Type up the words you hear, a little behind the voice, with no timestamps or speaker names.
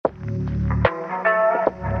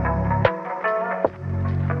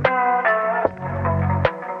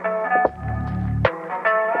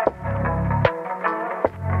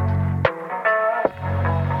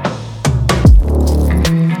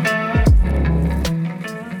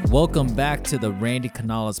Welcome back to the Randy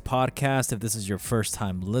Canales podcast. If this is your first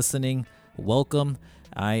time listening, welcome.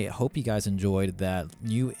 I hope you guys enjoyed that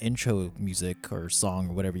new intro music or song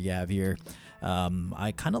or whatever you have here.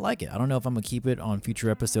 I kind of like it. I don't know if I'm going to keep it on future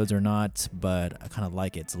episodes or not, but I kind of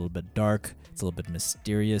like it. It's a little bit dark. It's a little bit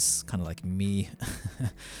mysterious, kind of like me.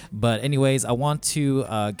 But anyways, I want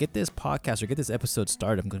to get this podcast or get this episode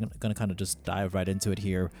started. I'm going to kind of just dive right into it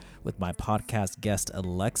here with my podcast guest,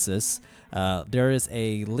 Alexis. There is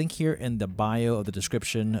a link here in the bio of the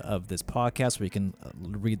description of this podcast where you can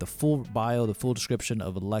read the full bio, the full description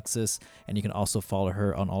of Alexis, and you can also follow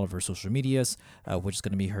her on all of her social medias, which is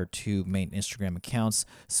going to be her two main Instagram accounts.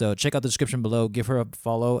 So check out the description below, give her a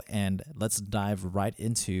follow, and let's dive right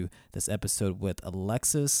into this episode with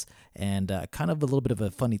Alexis. And kind of a little bit of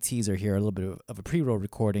a funny teaser here, a little bit of a pre-roll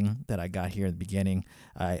recording that I got here in the beginning.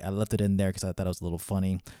 I left it in there because I thought it was a little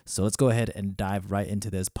funny. So let's go ahead and dive right into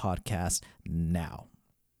this podcast now.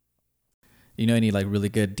 You know any like really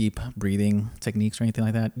good deep breathing techniques or anything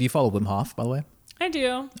like that? Do you follow Wim Hof, by the way? I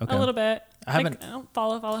do. Okay. A little bit. I don't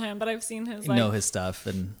follow him, but I've seen his know his stuff.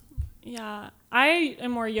 And yeah, I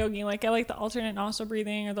am more yogi. Like I like the alternate nostril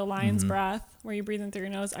breathing or the lion's breath, where you breathe in through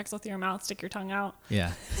your nose, exhale through your mouth, stick your tongue out.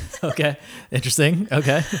 Yeah. Okay. Interesting.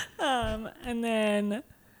 Okay. And then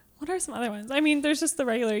what are some other ones? I mean, there's just the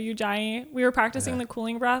regular Ujjayi. We were practicing the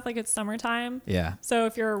cooling breath, like it's summertime. Yeah. So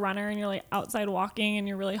if you're a runner and you're like outside walking and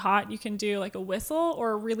you're really hot, you can do like a whistle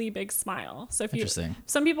or a really big smile. So if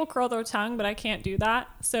some people curl their tongue, but I can't do that.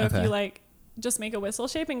 So if you like just make a whistle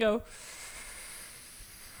shape and go,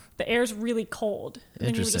 the air's really cold. And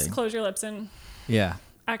then you would just close your lips and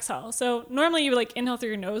exhale. So normally you would like inhale through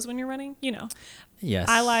your nose when you're running, you know. Yes.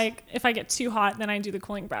 I like, if I get too hot, then I do the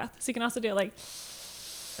cooling breath. So you can also do it like,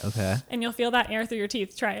 okay. And you'll feel that air through your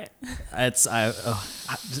teeth. Try it.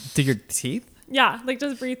 Through your teeth? Yeah, like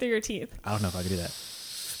just breathe through your teeth. I don't know if I could do that.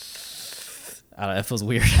 I don't know. It feels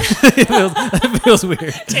weird. it feels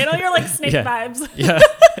weird. Channel your like snake vibes. Yeah.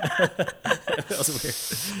 It feels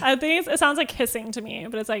weird. I think it sounds like hissing to me,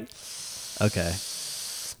 but it's like. Okay.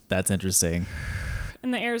 That's interesting.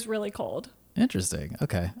 And the air is really cold. Interesting.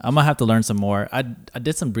 Okay. I'm going to have to learn some more. I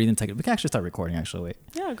did some breathing technique. We can actually start recording, actually. Wait.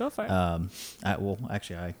 Yeah, go for it. I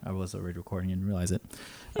was already recording and didn't realize it.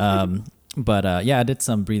 But I did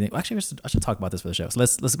some breathing. Well, actually, I should talk about this for the show. So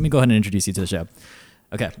let me go ahead and introduce you to the show.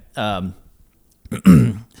 Okay.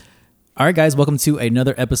 All right, guys, welcome to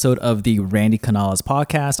another episode of the Randy Canales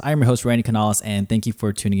podcast. I am your host, Randy Canales, and thank you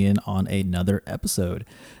for tuning in on another episode.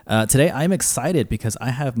 Today, I'm excited because I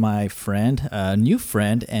have my friend, new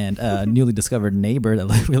friend, and newly discovered neighbor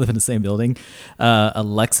that we live in the same building,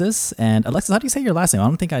 Alexis. And Alexis, how do you say your last name? I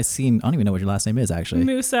don't even know what your last name is, actually.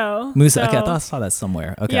 Musso. Musso. Okay, I thought I saw that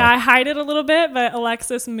somewhere. Okay. Yeah, I hide it a little bit, but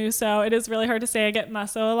Alexis Musso. It is really hard to say. I get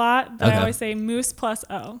Musso a lot, but I always say Moose plus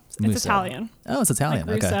O. It's Musso. Italian. Oh, it's Italian.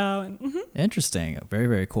 Like okay. Russo and, Interesting. Very,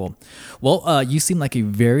 very cool. Well, you seem like a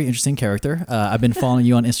very interesting character. I've been following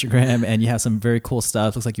you on Instagram, and you have some very cool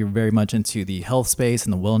stuff. Looks like you're very much into the health space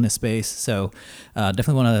and the wellness space. So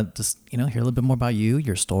definitely want to just, hear a little bit more about you,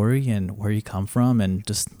 your story, and where you come from, and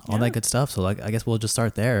just all that good stuff. So I guess we'll just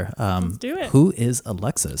start there. Let's do it. Who is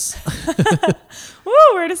Alexis? Woo,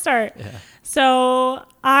 where to start? Yeah. So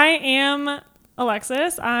I am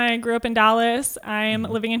Alexis. I grew up in Dallas. I'm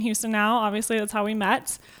living in Houston now. Obviously, that's how we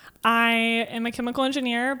met. I am a chemical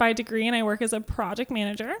engineer by degree, and I work as a project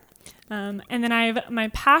manager. And then my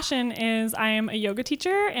passion is I am a yoga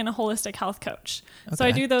teacher and a holistic health coach. Okay. So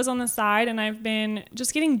I do those on the side, and I've been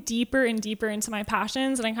just getting deeper and deeper into my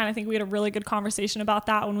passions. And I kind of think we had a really good conversation about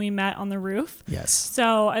that when we met on the roof. Yes.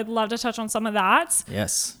 So I'd love to touch on some of that.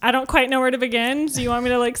 Yes. I don't quite know where to begin. Do you want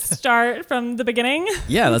me to start from the beginning?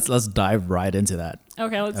 Yeah, let's dive right into that.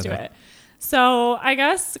 Okay, let's do it. So I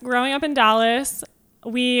guess growing up in Dallas,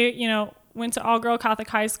 we, went to all-girl Catholic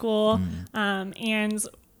high school, and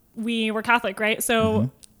we were Catholic, right? So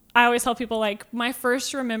I always tell people my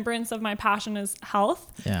first remembrance of my passion is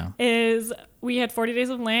health. Yeah. Is we had 40 days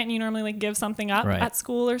of Lent, and you normally give something up at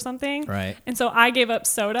school or something. Right. And so I gave up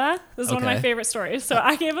soda. This is one of my favorite stories. So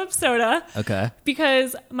I gave up soda. Okay.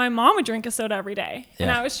 Because my mom would drink a soda every day. Yeah.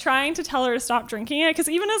 And I was trying to tell her to stop drinking it. Because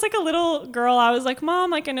even as a little girl, I was like,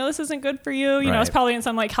 Mom, I know this isn't good for you. You know, I was probably in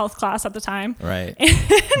some health class at the time. Right.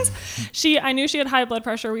 And I knew she had high blood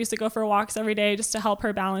pressure. We used to go for walks every day just to help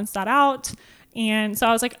her balance that out. And so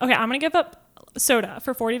I was like, okay, I'm going to give up soda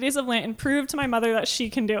for 40 days of Lent and prove to my mother that she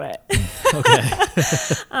can do it. Okay.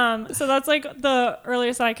 So that's the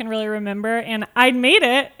earliest that I can really remember. And I made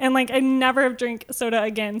it, and I never have drank soda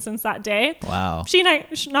again since that day. Wow. She and I,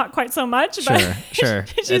 not quite so much, but sure.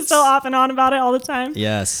 She's still off and on about it all the time.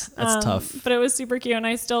 Yes, that's tough. But it was super cute. And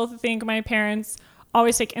I still think my parents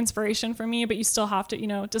always take inspiration from me, but you still have to, you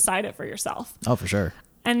know, decide it for yourself. Oh, for sure.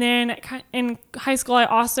 And then in high school, I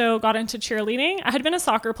also got into cheerleading. I had been a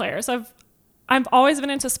soccer player, so I've always been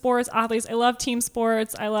into sports, athletes. I love team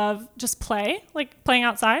sports. I love just like playing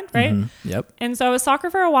outside, right? Mm-hmm. Yep. And so I was soccer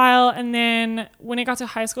for a while, and then when it got to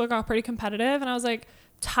high school, it got pretty competitive, and I was like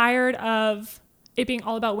tired of it being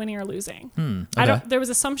all about winning or losing. Okay. There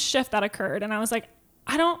was some shift that occurred, and I was like,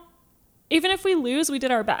 even if we lose, we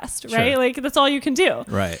did our best, right? Sure. Like that's all you can do.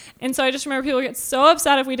 Right. And so I just remember people get so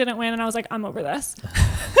upset if we didn't win, and I was like, I'm over this.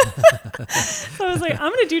 So I was like,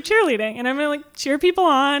 I'm going to do cheerleading, and I'm going to like cheer people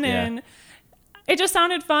on. Yeah. And it just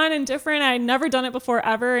sounded fun and different. I'd never done it before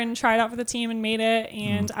ever, and tried out for the team and made it.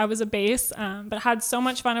 And I was a base, but had so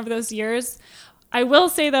much fun over those years. I will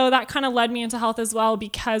say though, that kind of led me into health as well,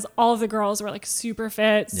 because all of the girls were like super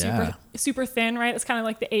fit, super thin, right? It's kind of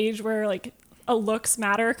like the age where like looks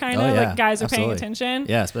matter, kind of like guys are paying attention.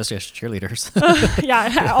 Yeah, especially as cheerleaders.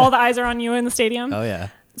 Yeah, all the eyes are on you in the stadium. Oh yeah.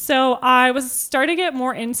 So I was starting to get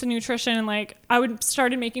more into nutrition, and like I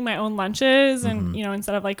started making my own lunches, and you know,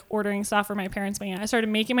 instead of like ordering stuff or my parents making it, I started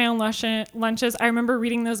making my own lunches. I remember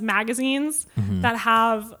reading those magazines that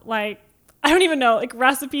have like, I don't even know, like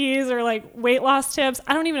recipes or like weight loss tips.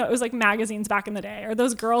 I don't even know. It was like magazines back in the day, or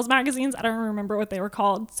those girls magazines. I don't remember what they were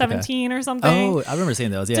called. 17 or something. Oh, I remember seeing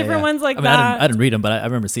those. Yeah, different ones like I mean, that. I didn't read them, but I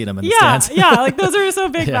remember seeing them in the stands. Yeah, like those are so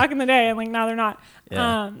big back in the day, and like now they're not.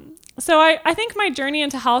 Yeah. So I think my journey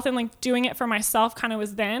into health and like doing it for myself kind of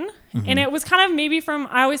was then. And it was kind of maybe from,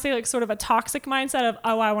 I always say like sort of a toxic mindset of,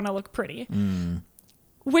 oh, I want to look pretty.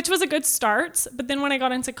 Which was a good start. But then when I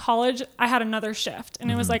got into college, I had another shift,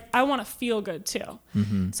 and it was like, I want to feel good too.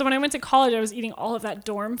 So when I went to college, I was eating all of that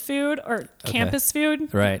dorm food or campus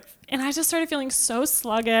food. Right. And I just started feeling so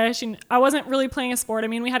sluggish, and I wasn't really playing a sport. I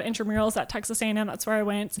mean, we had intramurals at Texas A&M. That's where I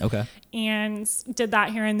went. Okay. And did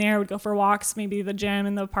that here and there. Would go for walks, maybe the gym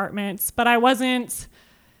and the apartments. But I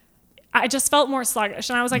just felt more sluggish.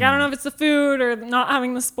 And I was like, I don't know if it's the food or not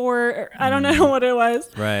having the sport, or I don't know what it was.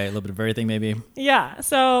 Right. A little bit of everything maybe. Yeah.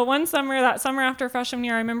 So one summer, that summer after freshman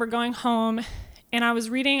year, I remember going home, and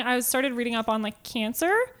I started reading up on like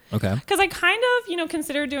cancer. Okay. Because I kind of, you know,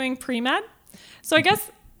 considered doing pre-med. So I guess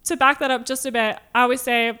to back that up just a bit, I always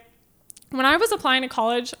say when I was applying to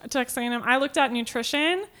college at Texas A&M, I looked at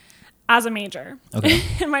nutrition as a major. Okay.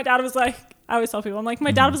 And my dad was like, I always tell people, I'm like,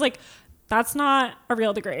 my dad was like, that's not a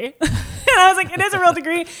real degree. And I was like, it is a real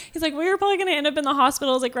degree. He's like, well, you're probably going to end up in the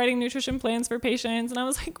hospitals, like writing nutrition plans for patients. And I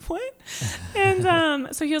was like, what?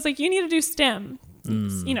 And so he was like, you need to do STEM,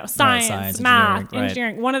 you know, science, math,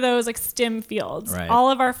 engineering, one of those like STEM fields. Right. All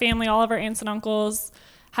of our family, all of our aunts and uncles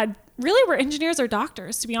were engineers or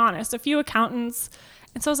doctors, to be honest, a few accountants.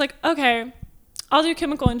 And so I was like, okay, I'll do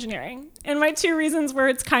chemical engineering. And my two reasons were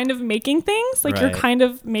it's kind of making things, like you're kind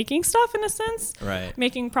of making stuff in a sense,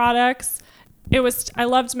 making products. I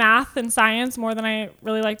loved math and science more than I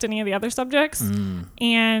really liked any of the other subjects.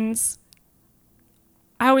 And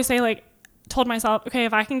I always say, like, told myself, okay,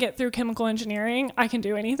 if I can get through chemical engineering, I can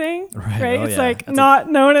do anything. Right. Oh, it's like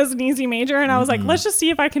not known as an easy major. And I was like, let's just see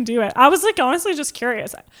if I can do it. I was like, honestly, just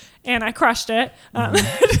curious. And I crushed it.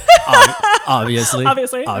 Obviously. I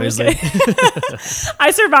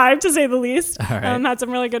survived, to say the least. Right. Had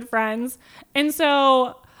some really good friends. And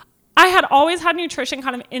so I had always had nutrition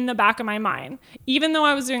kind of in the back of my mind, even though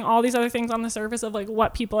I was doing all these other things on the surface of like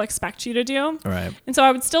what people expect you to do. Right. And so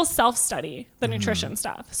I would still self-study the nutrition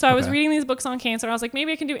stuff. So I was reading these books on cancer. I was like,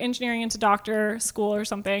 maybe I can do engineering into doctor school or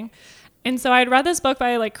something. And so I'd read this book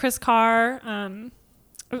by like Chris Carr.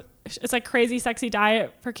 It's like Crazy Sexy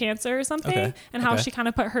Diet for Cancer or something, and how she kind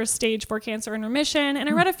of put her stage 4 cancer in remission. And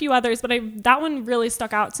I read a few others, but that one really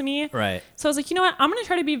stuck out to me. Right. So I was like, you know what? I'm going to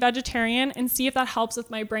try to be vegetarian and see if that helps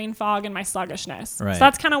with my brain fog and my sluggishness. Right. So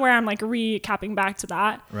that's kind of where I'm like recapping back to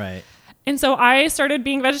that. Right. And so I started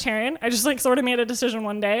being vegetarian. I just like sort of made a decision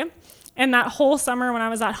one day. And that whole summer when I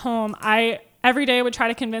was at home, every day I would try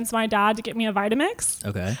to convince my dad to get me a Vitamix.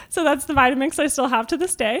 Okay. So that's the Vitamix I still have to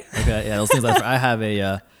this day. Okay. Yeah, those things last I have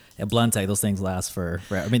a Blendtec. Those things last for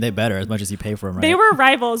I mean, they better as much as you pay for them, right? They were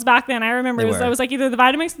rivals back then. I remember I was like either the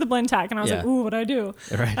Vitamix or the Blendtec. And I was like, ooh, what do I do?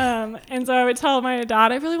 Right. And so I would tell my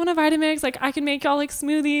dad, I really want a Vitamix. Like I can make y'all like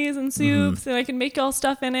smoothies and soups and I can make y'all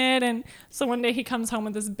stuff in it. And so one day he comes home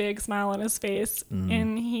with this big smile on his face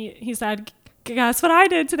and he said, guess what I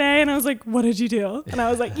did today? And I was like, what did you do? And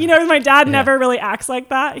I was like, you know, my dad never really acts like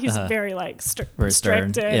that. He's very like strict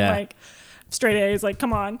and like straight A's, like,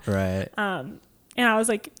 come on. Right. And I was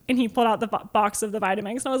like, and he pulled out the box of the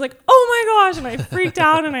Vitamix and I was like, oh my gosh. And I freaked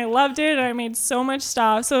out and I loved it. And I made so much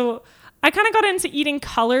stuff. So I kind of got into eating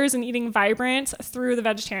colors and eating vibrant through the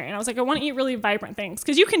vegetarian. I was like, I want to eat really vibrant things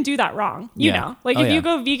because you can do that wrong. You know, like if you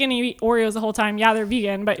go vegan and you eat Oreos the whole time, yeah, they're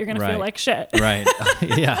vegan, but you're going to feel like shit. Right.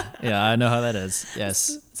 Yeah. I know how that is.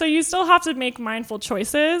 Yes. So you still have to make mindful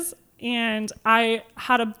choices. And I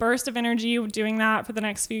had a burst of energy doing that for the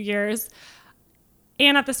next few years.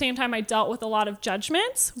 And at the same time, I dealt with a lot of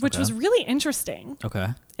judgment, which was really interesting. Okay.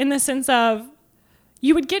 In the sense of,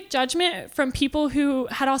 you would get judgment from people who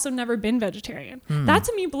had also never been vegetarian. That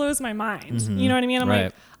to me blows my mind. You know what I mean? I'm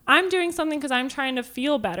like, I'm doing something because I'm trying to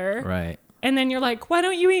feel better. Right. And then you're like, why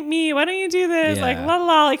don't you eat meat? Why don't you do this? Like, la la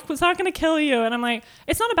la, like, it's not going to kill you. And I'm like,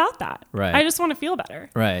 it's not about that. Right. I just want to feel better.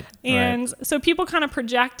 Right. And so people kind of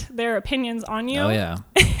project their opinions on you. Oh, yeah.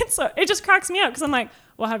 So it just cracks me up because I'm like,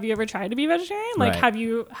 well, have you ever tried to be vegetarian? Like, have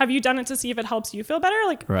you done it to see if it helps you feel better?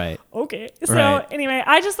 Like, okay. So anyway,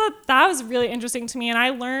 I just thought that was really interesting to me. And I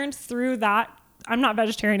learned through that, I'm not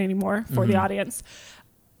vegetarian anymore for the audience,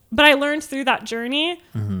 but I learned through that journey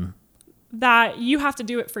that you have to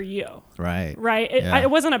do it for you. Right.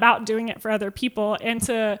 It wasn't about doing it for other people and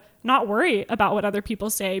to not worry about what other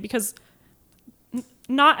people say because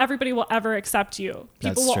not everybody will ever accept you.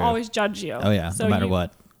 People will always judge you. Oh, yeah. So no matter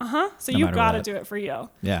what. So you've got to do it for you.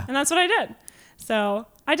 Yeah. And that's what I did. So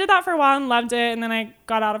I did that for a while and loved it. And then I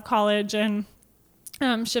got out of college and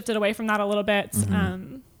shifted away from that a little bit.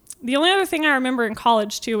 The only other thing I remember in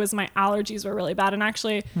college too was my allergies were really bad. And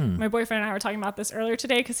actually my boyfriend and I were talking about this earlier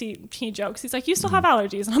today because he jokes. He's like, you still have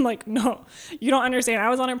allergies? And I'm like, no, you don't understand. I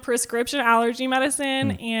was on a prescription allergy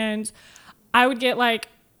medicine and I would get like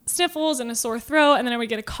sniffles and a sore throat, and then I would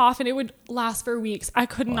get a cough, and it would last for weeks. I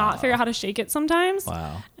could not figure out how to shake it sometimes.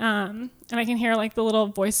 Wow. And I can hear like the little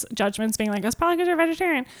voice judgments being like, "That's probably because you're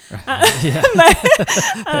vegetarian." But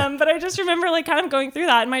I just remember like kind of going through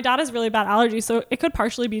that, and my dad has really bad allergies, so it could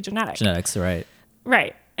partially be genetics, right?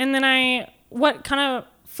 Right. And then what kind of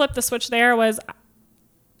flipped the switch there was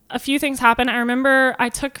a few things happened. I remember I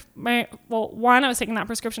took I was taking that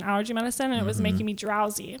prescription allergy medicine and it was making me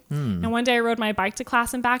drowsy. And one day I rode my bike to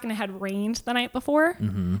class and back and it had rained the night before.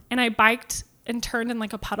 And I biked and turned in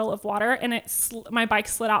like a puddle of water and my bike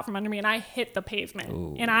slid out from under me and I hit the pavement.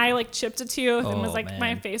 Ooh. And I like chipped a tooth and was like,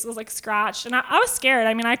 my face was like scratched. And I was scared.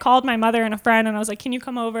 I mean, I called my mother and a friend and I was like, can you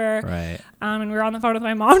come over? Right. And we were on the phone with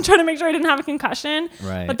my mom trying to make sure I didn't have a concussion.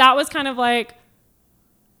 Right. But that was kind of like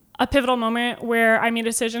a pivotal moment where I made a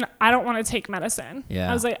decision. I don't want to take medicine.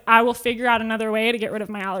 Yeah. I was like, I will figure out another way to get rid of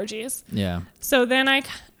my allergies. Yeah. So then I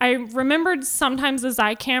remembered sometimes the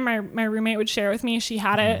Zicam my roommate would share with me. She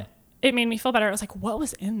had it. It made me feel better. I was like, what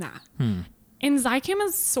was in that? And Zicam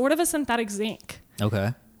is sort of a synthetic zinc.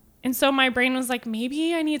 Okay. And so my brain was like,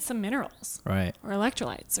 maybe I need some minerals. Right. Or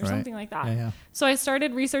electrolytes or something like that. Yeah. So I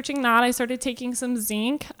started researching that. I started taking some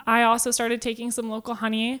zinc. I also started taking some local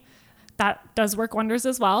honey. That does work wonders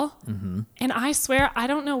as well. And I swear, I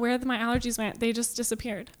don't know where my allergies went. They just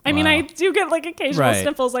disappeared. I mean, I do get like occasional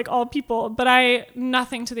sniffles like all people, but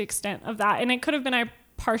nothing to the extent of that. And it could have been I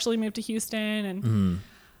partially moved to Houston. And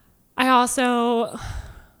I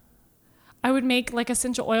would make like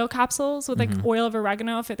essential oil capsules with like oil of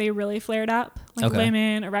oregano if they really flared up, like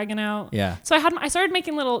lemon, oregano. Yeah. So I started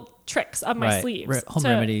making little tricks up my sleeves. Home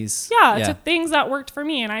remedies. Yeah, to things that worked for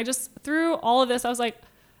me. And I just, through all of this, I was like,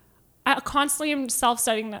 I constantly am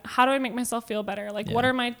self-studying that. How do I make myself feel better? Like, what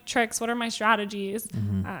are my tricks? What are my strategies?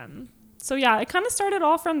 So yeah, it kind of started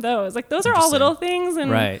all from those. Like, those are all little things.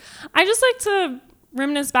 And I just like to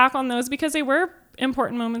reminisce back on those because they were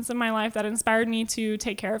important moments in my life that inspired me to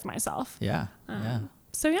take care of myself. Yeah.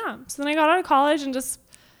 So then I got out of college and just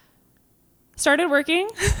started working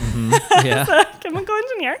as a chemical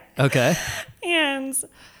engineer. Okay. And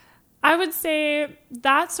I would say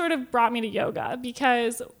that sort of brought me to yoga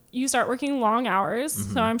because you start working long hours.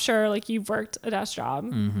 So I'm sure like you've worked a desk job,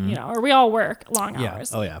 you know, or we all work long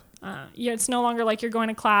hours. Oh yeah. It's no longer like you're going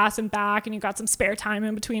to class and back and you got some spare time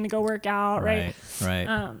in between to go work out. Right.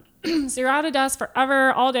 So you're at a desk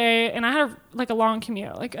forever all day. And I had a long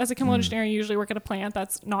commute. Like as a chemical engineer, you usually work at a plant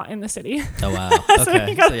that's not in the city. Oh wow. Okay. So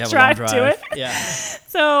you got to drive to it. Yeah.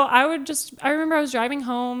 So I remember I was driving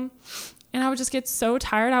home and I would just get so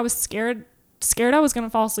tired. I was scared I was going to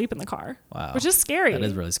fall asleep in the car. Wow. Which is scary. That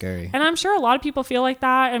is really scary. And I'm sure a lot of people feel like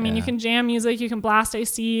that. I mean, you can jam music, you can blast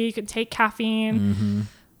AC, you can take caffeine.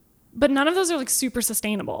 But none of those are like super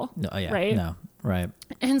sustainable. No, right? No, right.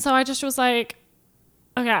 And so I just was like,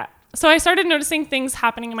 okay. So I started noticing things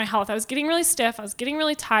happening in my health. I was getting really stiff. I was getting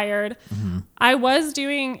really tired. I was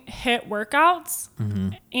doing HIIT workouts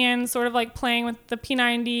and sort of like playing with the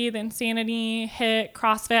P90, the Insanity, HIIT,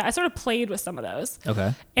 CrossFit. I sort of played with some of those.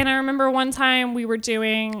 Okay. And I remember one time we were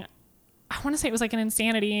doing I want to say it was like an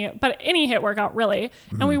Insanity, but any HIIT workout really.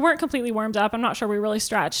 And we weren't completely warmed up. I'm not sure we really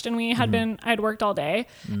stretched, and I had worked all day.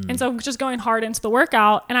 And so just going hard into the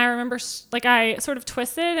workout. And I remember like I sort of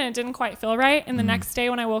twisted and it didn't quite feel right. And the next day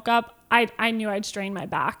when I woke up, I knew I'd strained my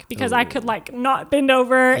back because I could like not bend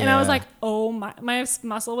over. And I was like, oh, my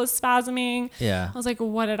muscle was spasming. Yeah. I was like,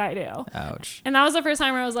 what did I do? Ouch. And that was the first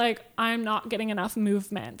time where I was like, I'm not getting enough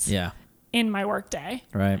movement. Yeah. In my work day.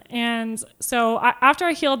 Right. And so after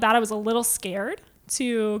I healed that, I was a little scared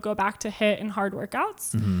to go back to HIIT and hard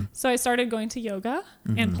workouts. So I started going to yoga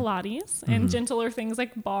and Pilates and gentler things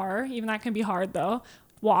like bar, even that can be hard though,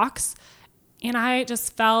 walks. And I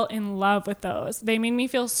just fell in love with those. They made me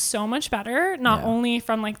feel so much better, not only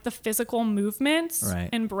from like the physical movements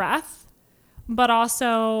and breath, but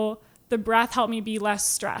also the breath helped me be less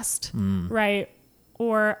stressed, right?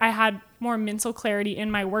 Or I had more mental clarity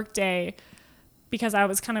in my workday because I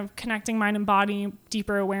was kind of connecting mind and body,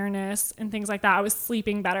 deeper awareness and things like that. I was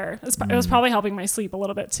sleeping better. It was probably helping my sleep a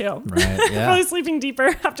little bit too. Right. Yeah. Probably sleeping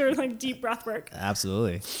deeper after like deep breath work.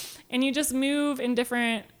 Absolutely. And you just move in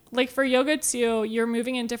different, like for yoga too, you're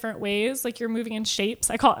moving in different ways. Like you're moving in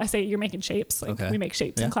shapes. I say you're making shapes. Like we make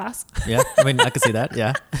shapes in class. Yeah. I mean, I could see that.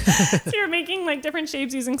 Yeah. So you're making like different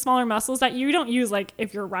shapes using smaller muscles that you don't use like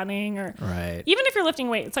if you're running or even if you're lifting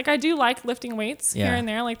weights. Like I do like lifting weights here and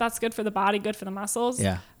there. Like that's good for the body, good for the muscles.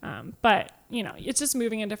 Yeah. But you know, it's just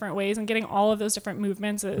moving in different ways and getting all of those different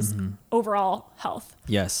movements is overall health.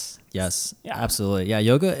 Yes. Yes. Yeah. Absolutely. Yeah.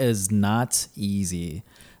 Yoga is not easy.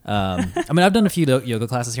 I mean, I've done a few yoga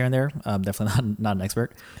classes here and there. Definitely not an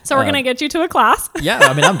expert. So we're gonna get you to a class. Yeah,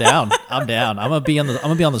 I mean, I'm down. I'm gonna be on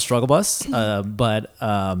the struggle bus. But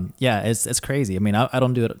yeah, it's crazy. I mean, I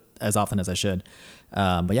don't do it as often as I should.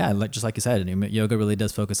 But yeah, just like you said, yoga really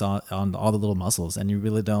does focus on all the little muscles, and you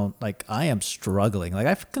really don't like. I am struggling. Like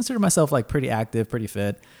I consider myself like pretty active, pretty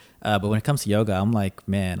fit. But when it comes to yoga, I'm like,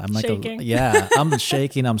 man, I'm like, I'm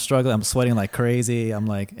shaking, I'm struggling, I'm sweating like crazy. I'm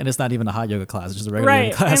like, and it's not even a hot yoga class; it's just a regular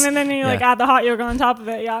yoga class. And then you like add the hot yoga on top of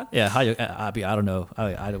it. Yeah. Yeah, hot yoga. I don't know.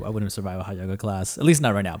 I wouldn't survive a hot yoga class. At least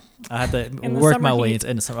not right now. I have to work my way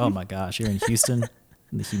into the summer. Oh my gosh, you're in Houston,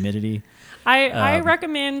 in the humidity. I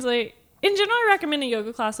recommend like. In general, I recommend a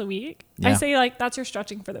yoga class a week. Yeah. I say like that's your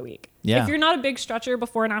stretching for the week. Yeah. If you're not a big stretcher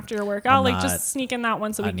before and after your workout, just sneak in that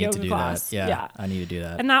once a week yoga class. Yeah, I need to do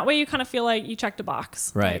that. And that way you kind of feel like you checked a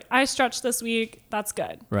box. Right. Like, I stretched this week. That's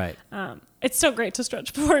good. Right. It's still great to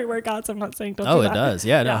stretch before your workouts. I'm not saying don't do that. Oh, it does.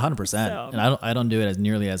 Yeah, no, 100%. And I don't do it as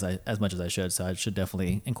nearly as much as I should. So I should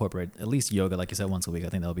definitely incorporate at least yoga, like you said, once a week. I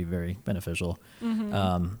think that'll be very beneficial.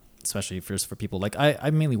 Especially for people like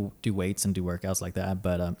I mainly do weights and do workouts like that,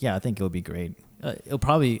 but yeah, I think it would be great. It'll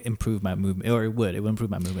probably improve my movement, or it would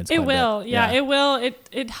improve my movements. It will. Yeah, it will.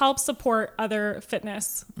 It helps support other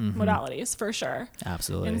fitness modalities for sure.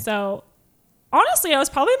 Absolutely. And so honestly, I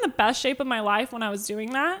was probably in the best shape of my life when I was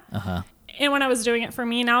doing that. And when I was doing it for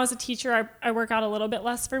me. Now as a teacher, I work out a little bit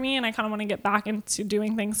less for me, and I kind of want to get back into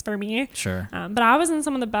doing things for me. Sure. But I was in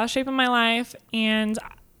some of the best shape of my life, and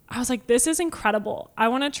I was like, this is incredible. I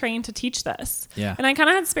want to train to teach this. Yeah. And I kind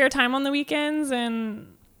of had spare time on the weekends,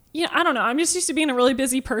 and I don't know. I'm just used to being a really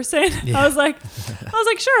busy person. Yeah. I was like,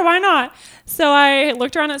 sure, why not? So I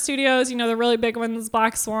looked around at studios, the really big ones,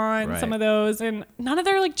 Black Swan, some of those, and none of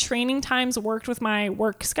their like training times worked with my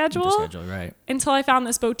work schedule. Right. Until I found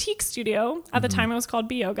this boutique studio. At the time it was called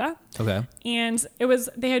B-Yoga. Okay. And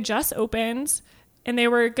they had just opened, and they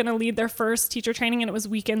were going to lead their first teacher training, and it was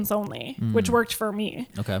weekends only, which worked for me.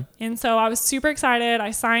 Okay. And so I was super excited.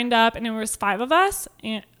 I signed up, and it was 5 of us,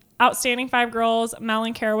 and outstanding 5 girls. Mel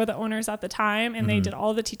and Kara were the owners at the time, and they did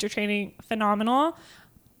all the teacher training phenomenal.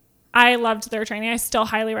 I loved their training. I still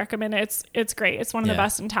highly recommend it. It's great. It's one of the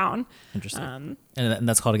best in town. Interesting. And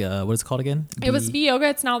that's called, what is it called again? It was B-Yoga.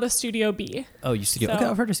 It's now the Studio B. Oh, you Studio. Okay,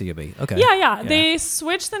 I've heard of Studio B. Okay. Yeah. They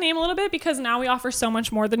switched the name a little bit because now we offer so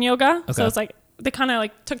much more than yoga. Okay. So it's like they kind of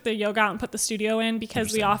like took the yoga out and put the studio in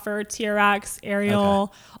because we offer TRX,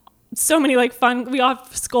 aerial, so many like fun. We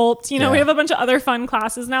offer sculpt. We have a bunch of other fun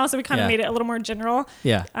classes now, so we kind of made it a little more general.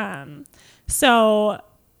 Yeah. So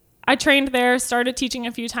I trained there, started teaching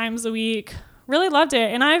a few times a week. Really loved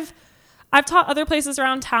it, and I've taught other places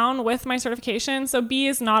around town with my certification. So B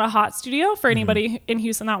is not a hot studio for anybody in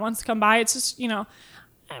Houston that wants to come by. It's just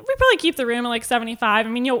we probably keep the room at like 75. I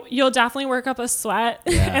mean, you'll definitely work up a sweat,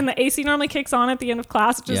 and the AC normally kicks on at the end of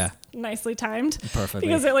class, which is nicely timed. Perfectly.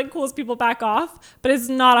 Because it like cools people back off, but it's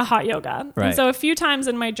not a hot yoga. Right. And so a few times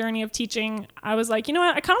in my journey of teaching, I was like, you know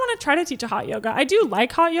what? I kind of want to try to teach a hot yoga. I do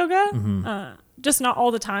like hot yoga, just not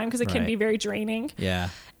all the time because it can be very draining. Yeah.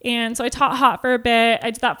 And so I taught hot for a bit. I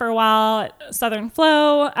did that for a while at Southern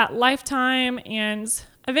Flow, at Lifetime, and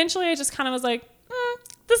eventually I just kind of was like,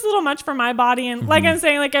 this is a little much for my body. And like I'm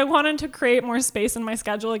saying, like I wanted to create more space in my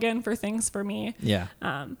schedule again for things for me. Yeah.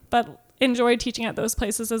 But enjoyed teaching at those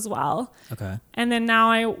places as well. Okay. And then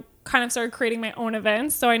now I kind of started creating my own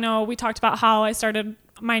events. So I know we talked about how I started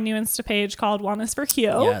my new Insta page called Wellness for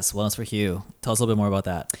Hugh. Yes, Wellness for Hugh. Tell us a little bit more about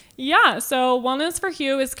that. Yeah. So Wellness for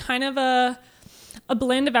Hugh is kind of a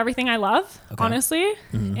blend of everything I love, honestly.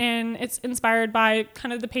 And it's inspired by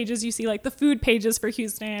kind of the pages you see, like the food pages for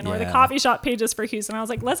Houston or the coffee shop pages for Houston. I was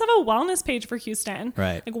like, let's have a wellness page for Houston.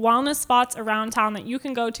 Right. Like wellness spots around town that you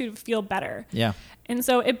can go to feel better. Yeah. And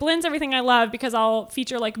so it blends everything I love because I'll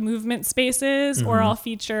feature like movement spaces or I'll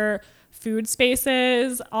feature food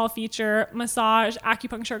spaces. I'll feature massage,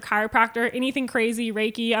 acupuncture, chiropractor, anything crazy,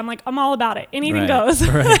 Reiki. I'm all about it. Anything goes.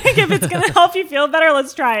 Like if it's going to help you feel better,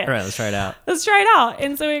 let's try it. All right, let's try it out. Let's try it out.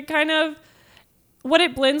 And so it kind of, what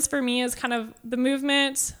it blends for me is kind of the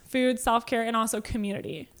movement, food, self-care, and also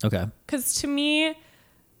community. Okay. Because to me,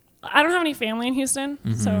 I don't have any family in Houston.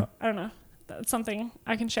 So I don't know. That's something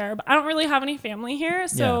I can share, but I don't really have any family here.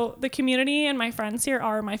 So the community and my friends here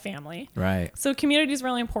are my family. Right. So community is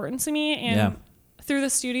really important to me. And through the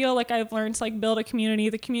studio, like I've learned to like build a community.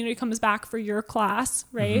 The community comes back for your class.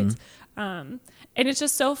 Right. And it's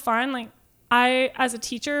just so fun. Like as a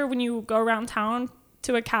teacher, when you go around town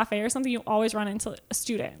to a cafe or something, you always run into a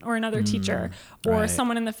student or another teacher or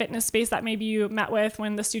someone in the fitness space that maybe you met with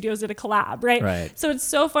when the studios did a collab, right? So it's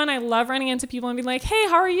so fun. I love running into people and being like, hey,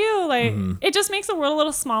 how are you? Like, it just makes the world a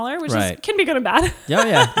little smaller, which can be good and bad.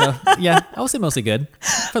 I would say mostly good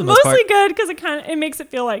for the most part. Mostly good because it makes it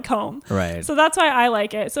feel like home. Right. So that's why I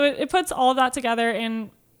like it. So it puts all of that together. And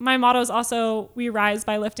my motto is also, we rise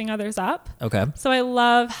by lifting others up. Okay. So I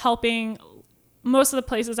love helping. Most of the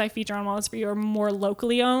places I feature on Wellness for You are more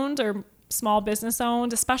locally owned or small business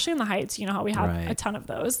owned, especially in the Heights. You know how we have a ton of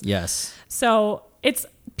those. Yes. So it's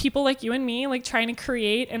people like you and me, like trying to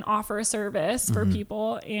create and offer a service for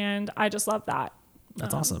people. And I just love that.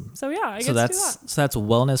 That's awesome. So yeah, I so get to do that. So that's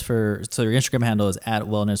wellness for. So your Instagram handle is at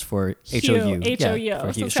wellness for HOU. HOU. For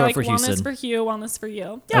Hugh. So Short like for Houston. Wellness for Hugh. Wellness for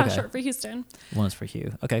You. Yeah, short for Houston. Wellness for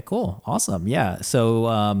Hugh. Okay, cool, awesome. Yeah.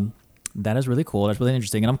 So that is really cool. That's really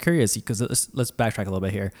interesting. And I'm curious because let's backtrack a little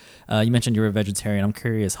bit here. You mentioned you were a vegetarian. I'm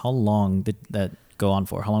curious, how long did that go on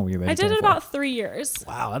for? How long were you a vegetarian? I did it about 3 years.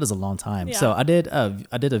 Wow, that is a long time. Yeah. So I did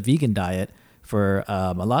a vegan diet for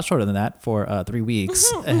a lot shorter than that for 3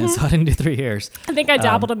 weeks. And so I didn't do 3 years. I think I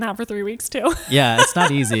dabbled in that for 3 weeks too. Yeah, it's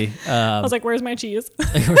not easy. I was like, where's my cheese?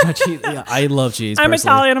 Where's my cheese? Yeah, I love cheese. I'm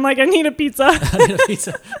personally. Italian. I'm like, I need a pizza. I need a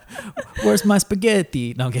pizza. Where's my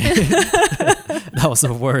spaghetti? No, I'm kidding. That was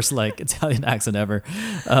the worst like Italian accent ever.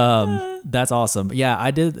 That's awesome. Yeah,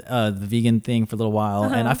 I did the vegan thing for a little while,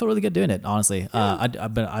 and I felt really good doing it. Honestly,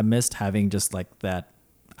 but I missed having just like that.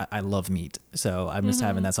 I love meat, so I missed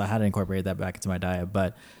having that. So I had to incorporate that back into my diet.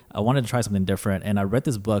 But I wanted to try something different, and I read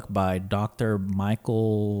this book by Dr.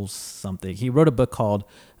 Michael something. He wrote a book called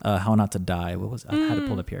 "How Not to Die." What was I had it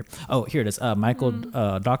pulled up here? Oh, here it is.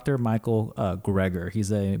 Dr. Michael Greger.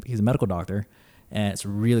 He's a medical doctor. And it's a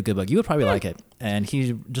really good book. You would probably like it. And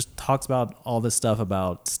he just talks about all this stuff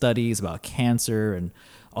about studies, about cancer, and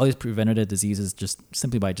all these preventative diseases just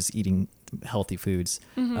simply by just eating healthy foods.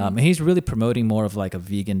 And he's really promoting more of like a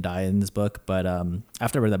vegan diet in this book. But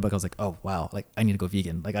after I read that book, I was like, oh, wow, like I need to go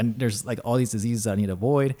vegan. Like there's like all these diseases I need to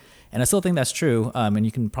avoid. And I still think that's true. And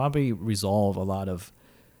you can probably resolve a lot of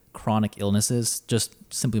chronic illnesses just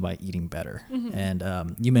simply by eating better.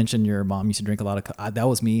 And you mentioned your mom used to drink a lot of that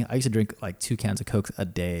was me. I used to drink like 2 cans of Coke a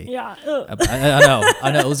day. Yeah.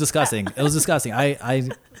 I know it was disgusting. I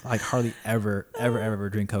like hardly ever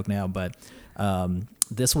drink Coke now, but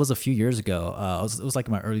this was a few years ago. It was like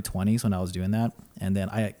in my early 20s when I was doing that, and then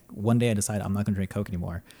one day I decided I'm not gonna drink Coke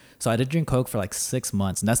anymore. So I did drink Coke for like 6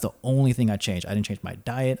 months, and that's the only thing I changed. I didn't change my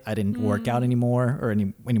diet. I didn't work out anymore.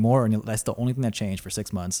 That's the only thing that changed for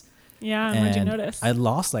 6 months. Yeah, and what'd you notice? I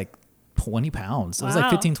lost like 20 pounds. It was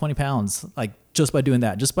like 15, 20 pounds, like just by doing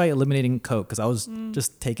that, just by eliminating Coke, because I was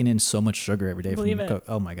just taking in so much sugar every day from Coke.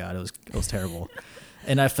 Oh my God, it was terrible.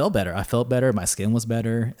 And I felt better. My skin was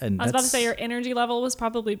better. And I was about to say your energy level was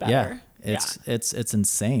probably better. Yeah, it's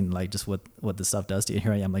insane. Like just what this stuff does to you.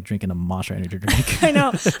 Here I am like drinking a Monster energy drink. I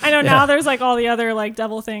know. Now there's like all the other like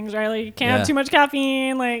devil things, right? Like you can't have too much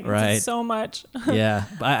caffeine. Like it's so much. Yeah,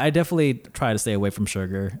 but I definitely try to stay away from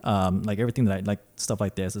sugar. Like everything that I like, stuff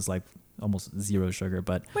like this is like almost zero sugar,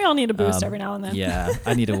 but we all need a boost every now and then. Yeah,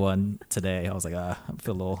 I needed one today. I was like, I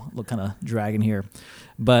feel a little kind of dragging here,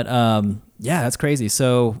 but yeah, that's crazy.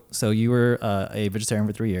 So you were a vegetarian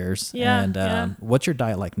for 3 years, and what's your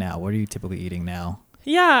diet like now? What are you typically eating now?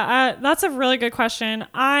 Yeah, that's a really good question.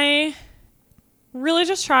 really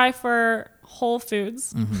just try for whole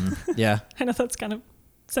foods. Yeah. I know that's kind of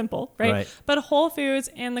simple, right? But whole foods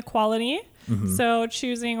and the quality. So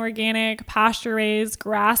choosing organic, pasture raised,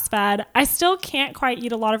 grass fed. I still can't quite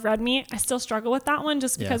eat a lot of red meat. I still struggle with that one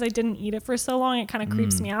just because I didn't eat it for so long. It kind of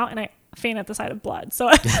creeps me out and I faint at the sight of blood.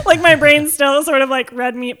 So like my brain's still sort of like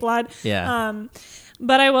red meat blood. Yeah.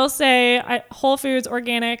 But I will say whole foods,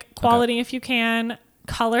 organic, quality if you can.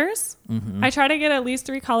 Colors. I try to get at least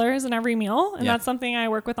 3 colors in every meal, and that's something I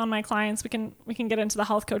work with on my clients. We can get into the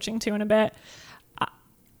health coaching too in a bit.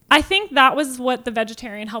 I think that was what the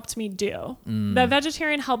vegetarian helped me do. The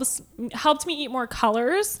vegetarian helped me eat more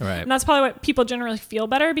colors. And that's probably what people generally feel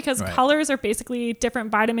better because colors are basically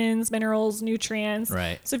different vitamins, minerals, nutrients.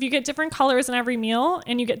 So if you get different colors in every meal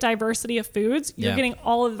and you get diversity of foods, you're getting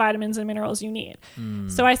all of the vitamins and minerals you need.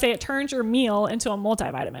 So I say it turns your meal into a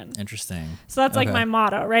multivitamin. Interesting. So that's like my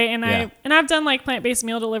motto, right? And I've done like plant-based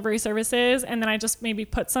meal delivery services, and then I just maybe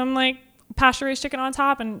put some like pasture raised chicken on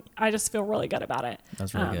top, and I just feel really good about it.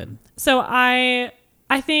 That's really good. So I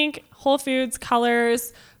think whole foods,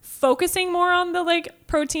 colors, focusing more on the like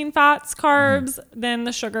protein, fats, carbs than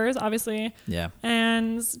the sugars, obviously. Yeah.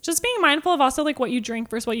 And just being mindful of also like what you drink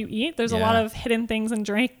versus what you eat. There's a lot of hidden things in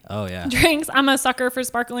drinks. I'm a sucker for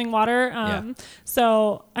sparkling water.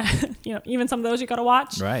 So even some of those you got to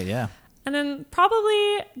watch. Right. Yeah. And then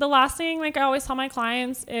probably the last thing, like I always tell my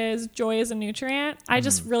clients, is joy is a nutrient. I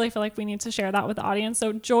just really feel like we need to share that with the audience.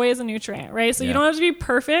 So joy is a nutrient, right? So you don't have to be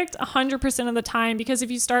perfect 100% of the time, because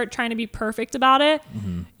if you start trying to be perfect about it,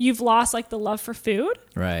 you've lost like the love for food.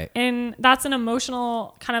 Right. And that's an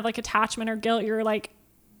emotional kind of like attachment or guilt you're like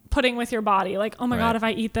putting with your body. Like, oh my God, if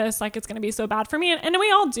I eat this, like it's going to be so bad for me. And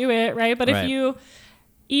we all do it, right? But if you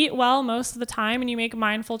eat well most of the time and you make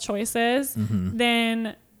mindful choices,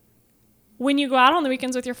 then when you go out on the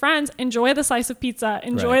weekends with your friends, enjoy the slice of pizza,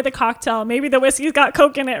 enjoy the cocktail. Maybe the whiskey's got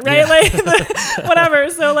Coke in it, right? Like whatever.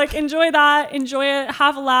 So like enjoy that, enjoy it,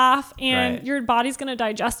 have a laugh, and your body's going to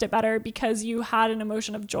digest it better because you had an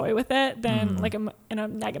emotion of joy with it than like in a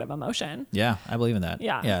negative emotion. Yeah, I believe in that.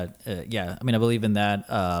 Yeah. I mean, I believe in that.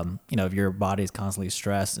 If your body's constantly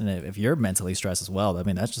stressed and if you're mentally stressed as well, I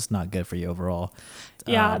mean, that's just not good for you overall.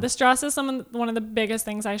 The stress is one of the biggest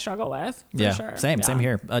things I struggle with. For sure. Same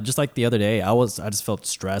here. Just like the other day, I just felt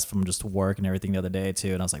stressed from just work and everything the other day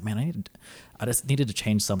too, and I was like, man, I just needed to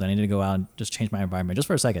change something. I needed to go out and just change my environment just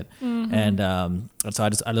for a second. And so I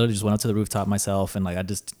literally just went up to the rooftop myself, and like I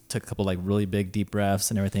just took a couple like really big deep breaths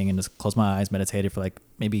and everything, and just closed my eyes, meditated for like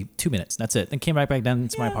maybe 2 minutes. That's it. Then came right back down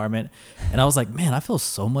into my apartment, and I was like, man, I feel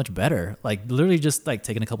so much better. Like literally just like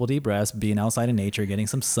taking a couple deep breaths, being outside in nature, getting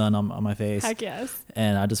some sun on my face. Heck yes.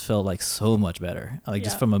 And I just felt like so much better. Like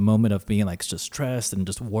just from a moment of being like just stressed and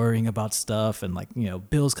just worrying about stuff and like,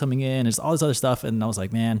 bills coming in and just all this other stuff. And I was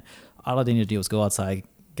like, man, all I needed to do was go outside,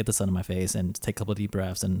 get the sun in my face, and take a couple of deep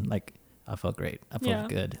breaths, and like I felt great. I felt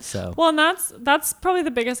good. So and that's probably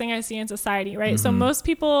the biggest thing I see in society, right? So most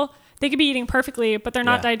people, they could be eating perfectly, but they're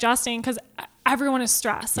not digesting because everyone is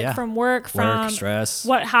stressed, like from work, stress,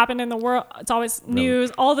 what happened in the world. It's always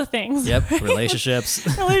news, all the things. Relationships.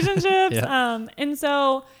 And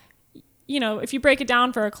so, if you break it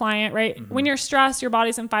down for a client, right? When you're stressed, your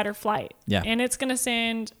body's in fight or flight. And it's going to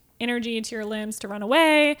send energy to your limbs to run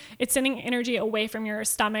away. It's sending energy away from your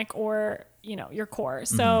stomach or, your core.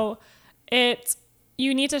 So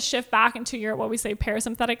you need to shift back into your, what we say,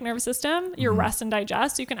 parasympathetic nervous system, your rest and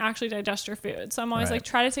digest, so you can actually digest your food. So I'm always like,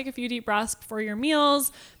 try to take a few deep breaths before your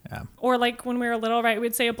meals. Or like when we were little, right,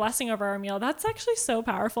 we'd say a blessing over our meal. That's actually so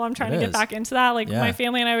powerful. I'm trying to get back into that. Like my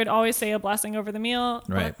family and I would always say a blessing over the meal.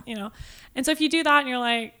 Right. And so if you do that and you're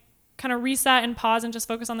like, kind of reset and pause and just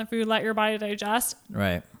focus on the food, let your body digest.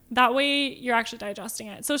 Right. That way you're actually digesting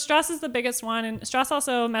it. So stress is the biggest one, and stress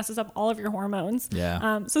also messes up all of your hormones.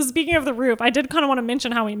 Yeah. So speaking of the roof, I did kind of want to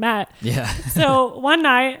mention how we met. Yeah. So one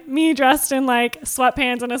night, me dressed in like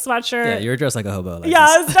sweatpants and a sweatshirt. Yeah, you were dressed like a hobo. Like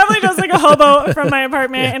I was definitely dressed like a hobo from my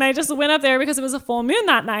apartment. And I just went up there because it was a full moon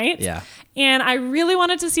that night. Yeah. And I really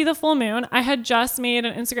wanted to see the full moon. I had just made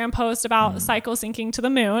an Instagram post about cycle syncing to the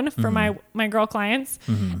moon for my girl clients.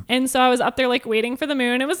 And so I was up there like waiting for the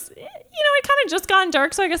moon. It was, it kind of just gotten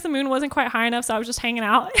dark. So I guess the moon wasn't quite high enough. So I was just hanging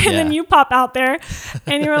out. And then you pop out there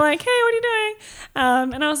and you were like, hey, what are you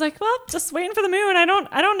doing? And I was like, well, just waiting for the moon. I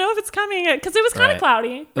don't know if it's coming, because it was kind of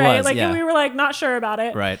cloudy, right? And we were like not sure about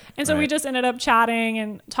it. Right. And so we just ended up chatting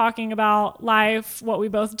and talking about life, what we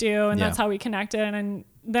both do. And that's how we connected. And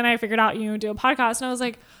then I figured out you do a podcast, and I was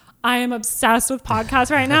like, I am obsessed with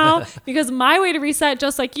podcasts right now because my way to reset,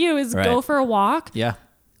 just like you, is go for a walk. Yeah.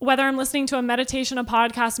 whether I'm listening to a meditation, a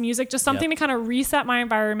podcast, music, just something to kind of reset my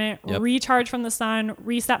environment, recharge from the sun,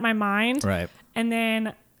 reset my mind. Right. And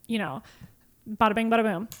then, you know, bada bing, bada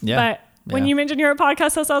boom. Yeah. But when you mentioned you're a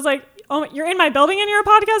podcast host, I was like, oh, you're in my building and you're a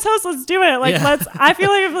podcast host. Let's do it. Like, I feel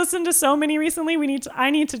like I've listened to so many recently.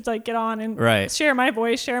 I need to like get on and share my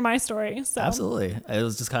voice, share my story. So absolutely. It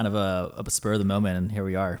was just kind of a spur of the moment. And here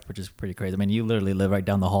we are, which is pretty crazy. I mean, you literally live right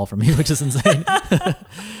down the hall from me, which is insane,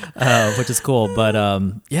 which is cool. But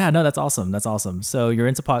yeah, no, that's awesome. That's awesome. So you're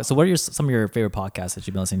into so what are some of your favorite podcasts that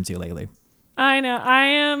you've been listening to lately? I know I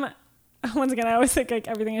am. Once again, I always think like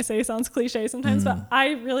everything I say sounds cliche sometimes, but I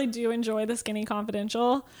really do enjoy the Skinny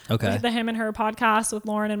Confidential. Okay. The Him and Her podcast with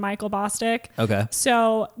Lauren and Michael Bosstick. Okay.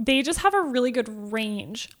 So they just have a really good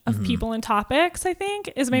range of people and topics, I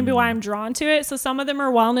think, is maybe why I'm drawn to it. So some of them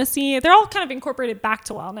are wellnessy. They're all kind of incorporated back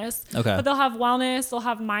to wellness. Okay. But they'll have wellness, they'll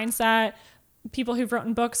have mindset, people who've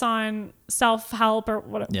written books on self-help or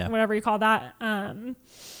whatever you call that.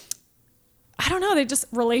 I don't know. They just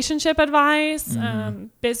relationship advice,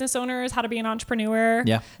 business owners, how to be an entrepreneur.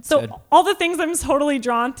 Yeah. So good. all the things I'm totally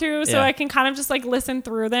drawn to. So I can kind of just like listen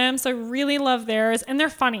through them. So I really love theirs, and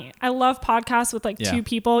they're funny. I love podcasts with like two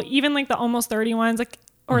people, even like the Almost 30 ones, like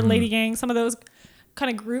or Lady Gang, some of those kind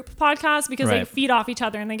of group podcasts because they feed off each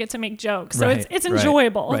other and they get to make jokes. So it's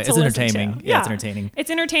enjoyable. Right. It's entertaining. Yeah, it's entertaining. It's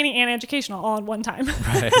entertaining and educational all at one time,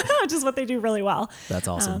 which is what they do really well. That's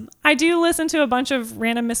awesome. I do listen to a bunch of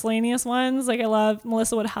random miscellaneous ones. Like I love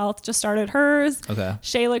Melissa Wood Health, just started hers. Okay.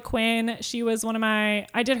 Shayla Quinn, she was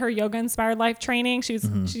I did her yoga inspired life training. She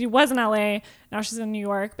was in LA. Now she's in New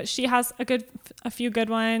York, but she has a few good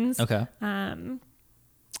ones. Okay.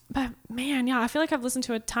 But man, I feel like I've listened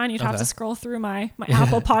to a ton. You'd have to scroll through my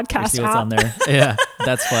Apple Podcast see app. what's on there. Yeah,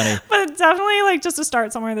 that's funny. But definitely like just to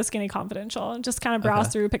start somewhere, the Skinny Confidential. Just kind of browse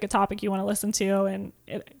through, pick a topic you want to listen to, and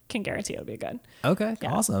it can guarantee it'll be good. Okay,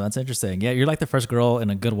 awesome. That's interesting. Yeah, you're like the first girl in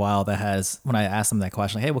a good while that has, when I asked them that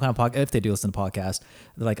question, like, hey, what kind of podcast, if they do listen to podcasts,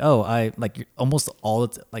 they're like, oh, I like almost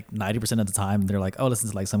all, like 90% of the time, they're like, oh, listen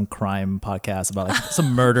to like some crime podcast about like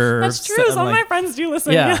some murder. That's true. Some of my friends do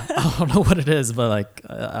listen. Yeah. I don't know what it is, but like,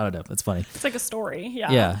 I don't know. It's funny. It's like a story.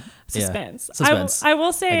 Yeah. Yeah. Suspense. Yeah. Suspense. I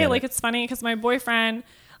will say like, it's funny because my boyfriend,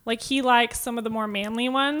 like he likes some of the more manly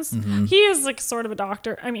ones. He is like sort of a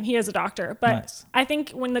doctor. I mean, he is a doctor, but I think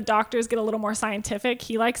when the doctors get a little more scientific,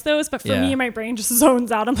 he likes those. But for me, my brain just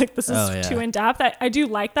zones out. I'm like, this is too in depth. I do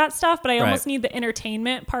like that stuff, but I almost need the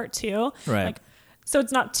entertainment part too. Right. Like, so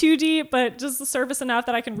it's not too deep, but just the surface enough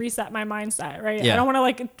that I can reset my mindset, right? Yeah. I don't want to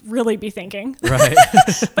like really be thinking. Right.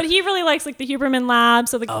 But he really likes like the Huberman Lab.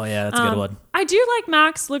 So oh yeah, that's a good one. I do like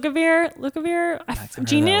Max Lugavere,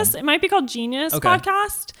 Genius. It might be called Genius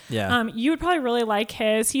podcast. Yeah. You would probably really like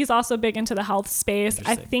his. He's also big into the health space.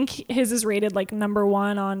 I think his is rated like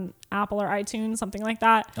 #1 on Apple or iTunes, something like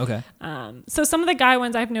that. Okay. So some of the guy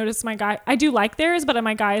ones I've noticed I do like theirs, but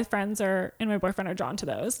my guy friends and my boyfriend are drawn to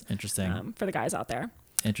those. Interesting. For the guys out there.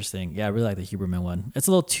 Interesting. Yeah, I really like the Huberman one. It's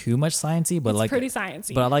a little too much sciencey, but it's pretty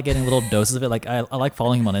sciencey. But I like getting little doses of it. Like I like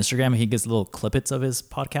following him on Instagram, and he gets little clippets of his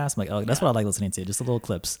podcast. I'm like, oh, that's what I like listening to. Just the little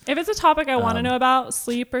clips. If it's a topic I want to know about,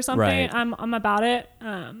 sleep or something, I'm about it.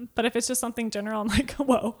 But if it's just something general, I'm like,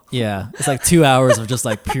 whoa. Yeah, it's like 2 hours of just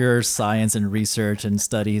like pure science and research and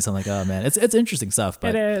studies. I'm like, oh man, it's interesting stuff.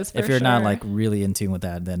 But it is. If you're not like really in tune with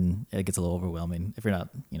that, then it gets a little overwhelming. If you're not,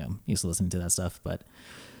 used to listening to that stuff, but.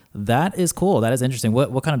 That is cool. That is interesting.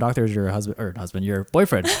 What kind of doctor is your your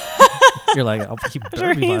boyfriend? You're like,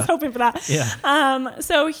 he's hoping for that. Yeah.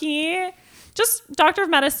 So he just doctor of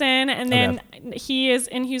medicine, and then he is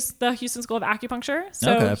in the Houston School of Acupuncture.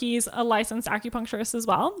 So he's a licensed acupuncturist as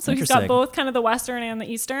well. So he's got both kind of the Western and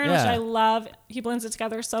the Eastern, which I love. He blends it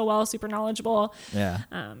together so well. Super knowledgeable. Yeah.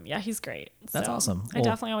 He's great. That's awesome. I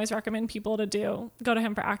definitely always recommend people to go to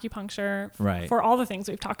him for acupuncture. For all the things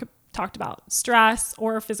we've talked about, stress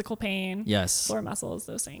or physical pain. Yes. Sore muscles,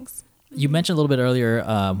 those things. You mentioned a little bit earlier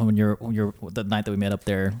when you're the night that we met up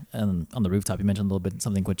there on the rooftop. You mentioned a little bit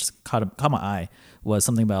something which caught my eye was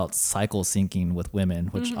something about cycle syncing with women,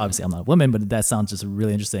 which obviously I'm not a woman, but that sounds just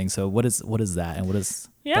really interesting. So what is that, and what does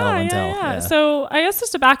that all entail? Yeah. So I guess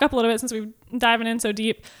just to back up a little bit since we're diving in so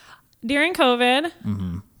deep, during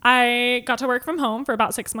COVID, I got to work from home for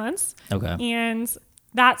about 6 months. Okay. And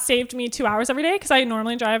that saved me 2 hours every day because I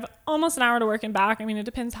normally drive almost an hour to work and back. I mean, it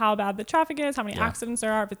depends how bad the traffic is, how many accidents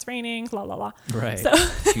there are, if it's raining, blah, blah, blah. Right. So,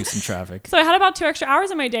 Houston traffic. So I had about 2 extra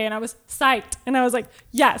hours in my day, and I was psyched. And I was like,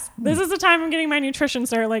 yes, this is the time I'm getting my nutrition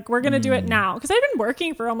cert. Like, we're going to do it now. Because I'd been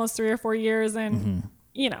working for almost 3 or 4 years, and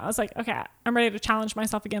I was like, okay, I'm ready to challenge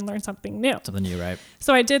myself again, learn something new. Something new, right?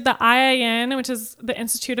 So I did the IIN, which is the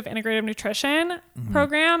Institute of Integrative Nutrition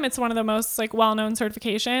program. It's one of the most like well-known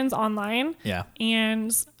certifications online. Yeah.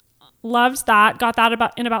 And loved that. Got that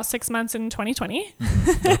about 6 months in 2020.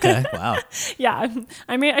 Okay. Wow. Yeah.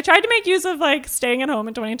 I tried to make use of like staying at home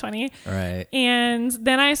in 2020. Right. And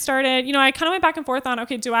then I started, I kind of went back and forth on,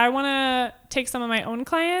 okay, do I want to take some of my own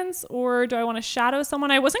clients or do I want to shadow someone?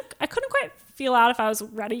 I couldn't quite feel out if I was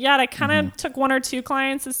ready yet. I kind of took 1 or 2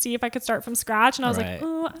 clients to see if I could start from scratch. And I was like,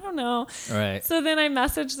 oh, I don't know. Right. So then I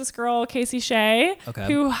messaged this girl, Casey Shea,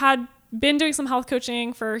 who had been doing some health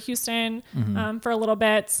coaching for Houston for a little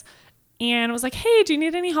bit. And was like, hey, do you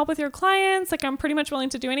need any help with your clients? Like, I'm pretty much willing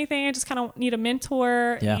to do anything. I just kind of need a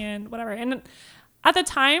mentor and whatever. And at the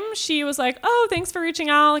time, she was like, oh, thanks for reaching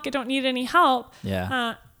out. Like, I don't need any help.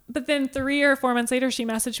 Yeah. But then 3 or 4 months later, she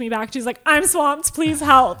messaged me back. She's like, I'm swamped. Please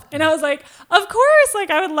help. And I was like, of course.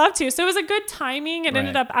 Like, I would love to. So it was a good timing. It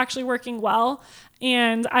ended up actually working well.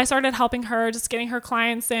 And I started helping her, just getting her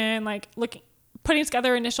clients in, like putting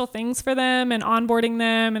together initial things for them and onboarding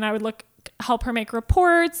them. And I would help her make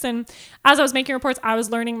reports. And as I was making reports, I was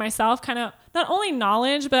learning myself kind of not only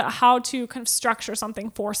knowledge, but how to kind of structure something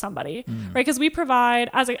for somebody, right? Because we provide,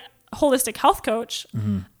 as a holistic health coach,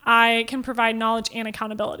 I can provide knowledge and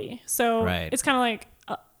accountability. So it's kind of like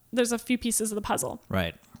there's a few pieces of the puzzle.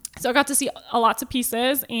 Right. So I got to see lots of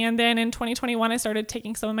pieces. And then in 2021, I started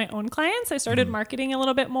taking some of my own clients. I started marketing a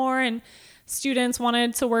little bit more, and students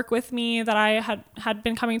wanted to work with me that I had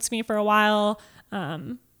been coming to me for a while.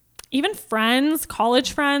 Even friends,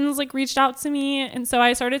 college friends, like reached out to me. And so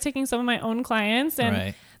I started taking some of my own clients,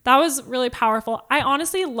 and that was really powerful. I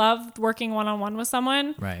honestly loved working one-on-one with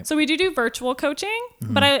someone. Right. So we do virtual coaching,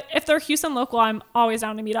 but if they're Houston local, I'm always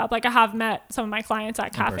down to meet up. Like, I have met some of my clients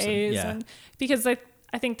at cafes and because I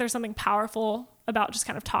think there's something powerful about just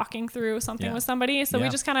kind of talking through something with somebody. So we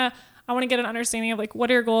just kind of, I want to get an understanding of like, what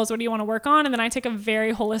are your goals? What do you want to work on? And then I take a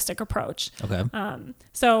very holistic approach. Okay.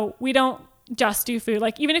 So we don't just do food.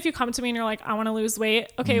 Like, even if you come to me and you're like, I want to lose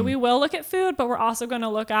weight. Okay. We will look at food, but we're also going to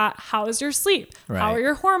look at how is your sleep? Right. How are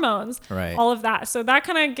your hormones? Right. All of that. So that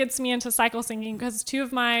kind of gets me into cycle syncing, because 2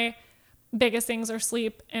 of my biggest things are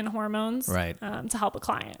sleep and hormones, to help a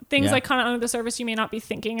client. Things like kind of under the surface you may not be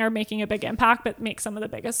thinking are making a big impact, but make some of the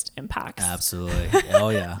biggest impacts. Absolutely. Oh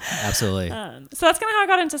yeah, absolutely. So that's kind of how I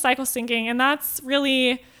got into cycle syncing. And that's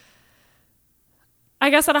really, I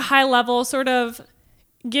guess at a high level, sort of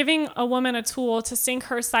giving a woman a tool to sync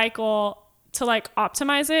her cycle, to like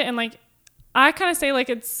optimize it. And like, I kind of say like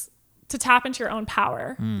it's to tap into your own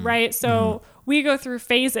power, right? So we go through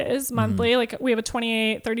phases monthly. Like, we have a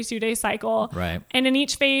 28, 32 day cycle. Right. And in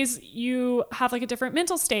each phase, you have like a different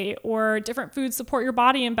mental state, or different foods support your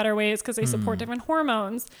body in better ways because they support different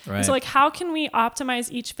hormones. Right. So like, how can we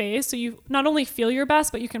optimize each phase so you not only feel your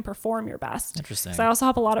best, but you can perform your best? Interesting. So I also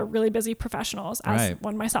help a lot of really busy professionals, as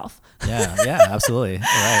one myself. Yeah, absolutely.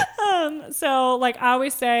 Right. So like, I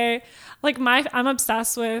always say, like, I'm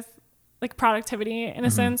obsessed with like productivity in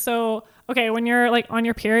a sense. So, okay, when you're like on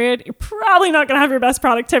your period, you're probably not going to have your best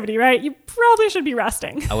productivity, right? You probably should be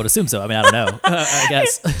resting. I would assume so. I mean, I don't know. I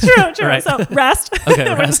guess. True. Right. So rest.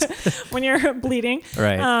 Okay, rest. when you're bleeding.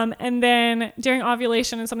 Right. And then during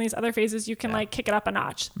ovulation and some of these other phases, you can like kick it up a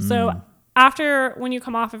notch. So when you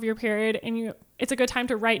come off of your period, and it's a good time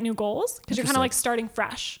to write new goals, because you're kind of like starting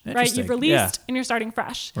fresh, right? You've released and you're starting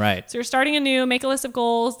fresh. Right. So you're starting anew, make a list of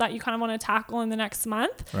goals that you kind of want to tackle in the next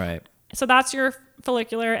month. Right. So that's your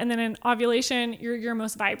follicular. And then in ovulation, you're your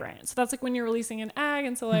most vibrant. So that's like when you're releasing an egg.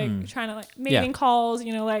 And so like you're trying to like mating calls,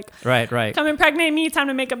 like right. Come impregnate me, time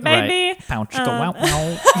to make a baby. Right. Pound, go, wow,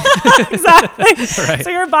 wow. Exactly. Right. So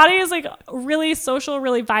your body is like really social,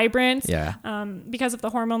 really vibrant. Yeah. Because of the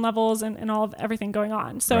hormone levels and all of everything going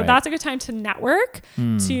on. So that's a good time to network,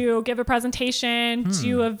 to give a presentation,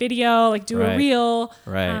 do a video, like do a reel.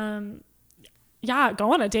 Right.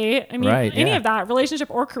 Go on a date. I mean, any of that, relationship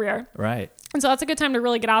or career. Right. And so that's a good time to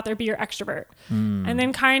really get out there, be your extrovert. And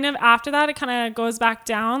then kind of after that, it kind of goes back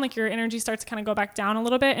down. Like, your energy starts to kind of go back down a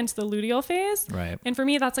little bit into the luteal phase. Right. And for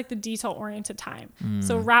me, that's like the detail oriented time.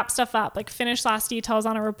 So wrap stuff up, like finish last details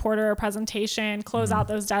on a report or a presentation, close out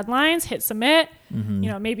those deadlines, hit submit,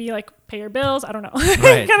 maybe like pay your bills. I don't know.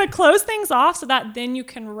 Right. Kind of close things off so that then you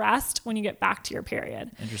can rest when you get back to your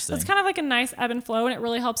period. Interesting. So it's kind of like a nice ebb and flow, and it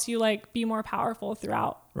really helps you like be more powerful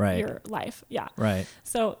throughout your life. Yeah. Right.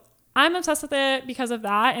 So I'm obsessed with it because of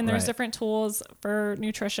that. And there's different tools for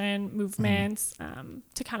nutrition, movements,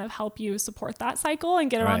 to kind of help you support that cycle and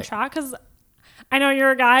get it on track. Because I know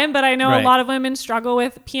you're a guy, but I know Right. a lot of women struggle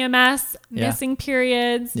with PMS, Yeah. missing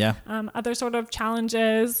periods, Yeah. other sort of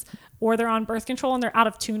challenges, or they're on birth control and they're out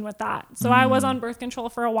of tune with that. So I was on birth control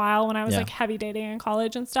for a while when I was Yeah. like heavy dating in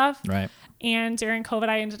college and stuff. Right. And during COVID,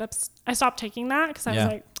 I stopped taking that because I Yeah.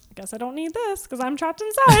 was like, I guess I don't need this because I'm trapped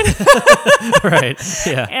inside. Right.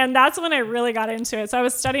 Yeah. And that's when I really got into it. So I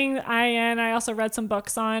was studying IN. I also read some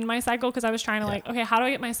books on my cycle because I was trying to like, okay, how do I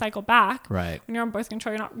get my cycle back? Right. When you're on birth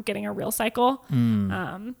control, you're not getting a real cycle.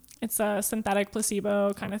 It's a synthetic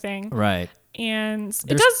placebo kind of thing. Right. And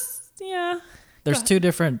it does, yeah. There's two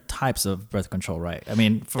different types of birth control, right? I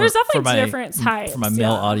mean, There's definitely different types, for my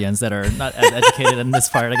male yeah. audience that are not as educated in this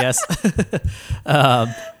part, I guess.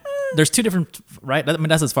 There's two different, right? I mean,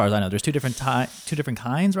 that's as far as I know. There's two different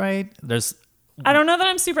kinds, right? There's I don't know that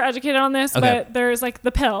I'm super educated on this, Okay. but there's like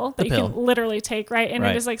the pill that The you pill. can literally take, right? And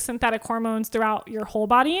Right. it is like synthetic hormones throughout your whole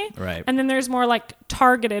body. Right. And then there's more like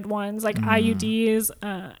targeted ones like IUDs.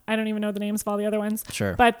 I don't even know the names of all the other ones.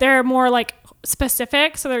 Sure. But they're more like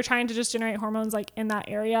specific. So they're trying to just generate hormones like in that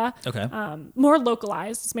area. Okay. More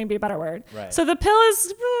localized is maybe a better word. Right. So the pill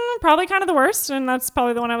is probably kind of the worst. And that's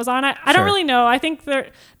probably the one I was on. I Sure. don't really know. I think none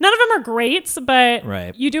of them are great, but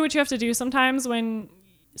Right. you do what you have to do sometimes when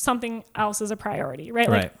something else is a priority, right?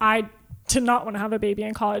 Right. Like I did not want to have a baby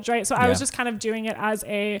in college, right? So I was Yeah. just kind of doing it as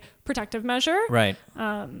a protective measure. Right.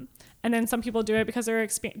 And then some people do it because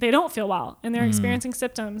they don't feel well and they're experiencing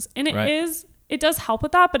symptoms. And it does help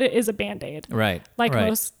with that, but it is a Band-Aid. Right. Like right.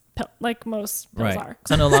 most pills Right. are.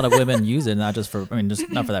 Because I know a lot of women use it, not just for, I mean, just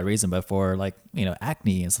not for that reason, but for like,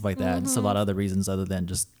 acne and stuff like that. Just a lot of other reasons other than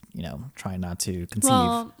just, trying not to conceive.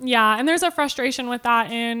 Well, yeah. And there's a frustration with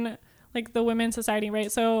that in like the women's society,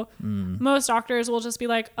 right? So most doctors will just be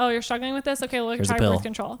like, oh, you're struggling with this? Okay, well, Here's a try pill. birth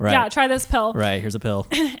control. Right. Yeah, try this pill. Right. Here's a pill.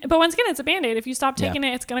 But once again, it's a Band-Aid. If you stop Yeah. taking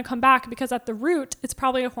it, it's going to come back because at the root, it's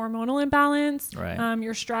probably a hormonal imbalance. Right.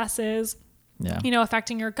 Your stress is, Yeah.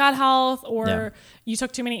 affecting your gut health, or Yeah. you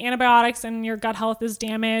took too many antibiotics and your gut health is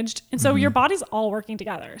damaged. And so your body's all working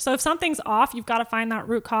together. So if something's off, you've got to find that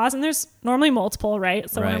root cause. And there's normally multiple, right?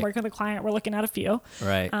 So when I Right. work with a client, we're looking at a few.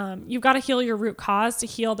 Right. You've got to heal your root cause to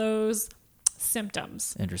heal those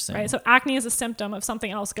symptoms. Interesting. Right. So acne is a symptom of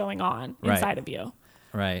something else going on Right. inside of you.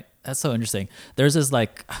 Right. That's so interesting. There's this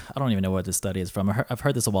like, I don't even know what this study is from. I've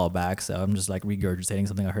heard this a while back, so I'm just like regurgitating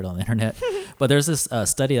something I heard on the internet. But there's this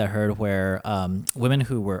study I heard where women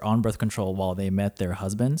who were on birth control while they met their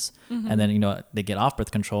husbands, and then, they get off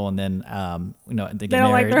birth control and then, they get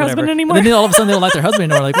don't like married, their husband whatever. anymore. And then all of a sudden they don't like their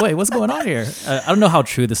husband anymore. Like, wait, what's going on here? I don't know how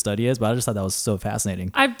true the study is, but I just thought that was so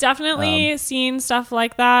fascinating. I've definitely seen stuff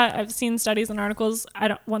like that. I've seen studies and articles. I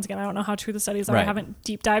don't know how true the studies are. Right. I haven't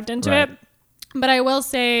deep dived into Right. it. But I will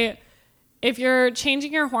say, if you're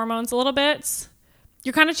changing your hormones a little bit,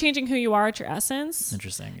 you're kind of changing who you are at your essence.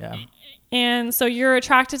 Interesting. Yeah. And so you're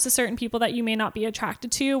attracted to certain people that you may not be attracted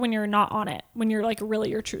to when you're not on it, when you're like really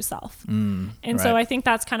your true self. And so right. I think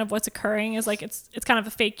that's kind of what's occurring is like it's kind of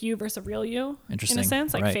a fake you versus a real you. Interesting. In a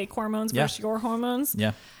sense, like Right. fake hormones Yeah. versus your hormones.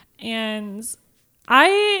 Yeah. And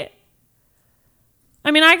I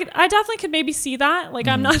mean, I definitely could maybe see that. Like,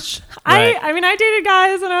 I'm not, Right. I mean, I dated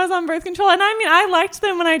guys when I was on birth control, and I mean, I liked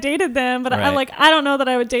them when I dated them, but Right. I don't know that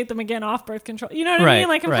I would date them again off birth control. You know what I mean?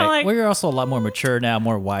 Like, I'm kind of like, well, you're also a lot more mature now,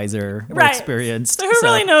 more wiser, more right. experienced. So who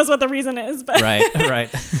really knows what the reason is? But Right. Right.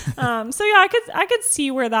 so yeah, I could see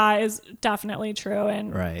where that is definitely true,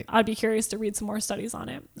 and Right. I'd be curious to read some more studies on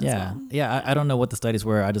it. as Yeah. well. Yeah. I don't know what the studies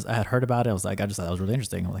were. I had heard about it. I just thought that was really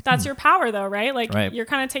interesting. I'm like, That's your power, though, right? Like, Right. you're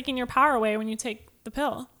kind of taking your power away when you take the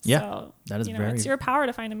pill. Yeah, So, that is it's your power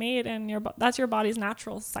to find a mate, and that's your body's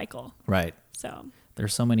natural cycle. right. So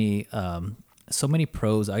There's so many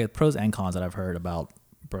pros. I get pros and cons that I've heard about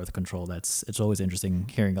birth control. It's always interesting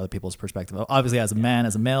hearing other people's perspective. Obviously, as a man,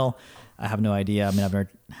 as a male, I have no idea. I mean, I've never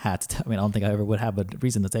had to. I don't think I ever would have a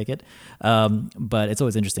reason to take it. But it's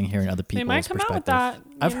always interesting hearing other people's they might come perspective. out with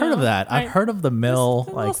that. I've heard of that. I've heard of the mill.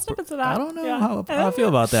 Little Like, snippets of that. I don't know Yeah. how I feel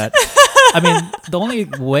about that. I mean, the only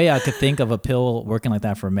way I could think of a pill working like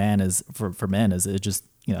that for men is for men is it just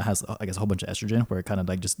has I guess a whole bunch of estrogen where it kind of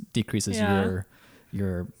like just decreases Yeah.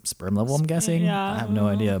 your sperm level. I'm guessing. Yeah. I have no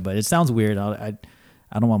idea, but it sounds weird.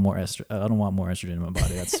 I don't want more I don't want more estrogen in my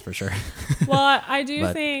body. That's for sure. Well, I do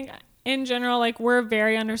But- think in general, like, we're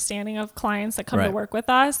very understanding of clients that come to Right. work with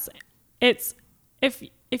us. It's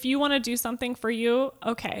if you want to do something for you,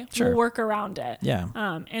 okay, Sure. we'll work around it. Yeah.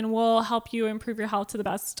 And we'll help you improve your health to the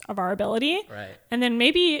best of our ability. Right. And then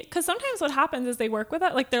maybe, because sometimes what happens is they work with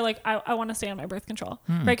it, like they're like, I want to stay on my birth control,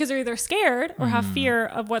 right? Because they're either scared or have fear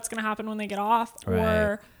of what's going to happen when they get off, Right.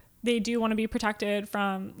 or they do want to be protected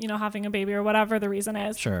from, having a baby or whatever the reason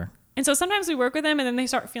is. Sure. And so sometimes we work with them and then they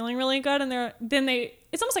start feeling really good, and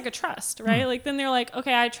it's almost like a trust, right? Like then they're like,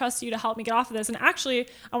 okay, I trust you to help me get off of this. And actually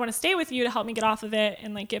I want to stay with you to help me get off of it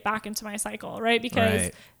and like get back into my cycle, right? Because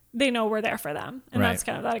they know we're there for them. And that's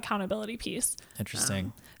kind of that accountability piece.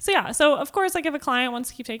 Interesting. So of course, like if a client wants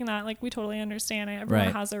to keep taking that, like we totally understand it.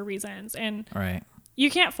 Everyone has their reasons. And you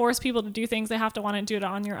can't force people to do things. They have to want to do it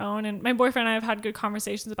on your own. And my boyfriend and I have had good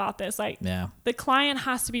conversations about this. Like the client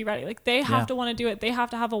has to be ready. Like they have to want to do it. They have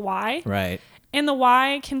to have a why. Right. And the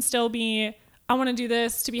why can still be, I want to do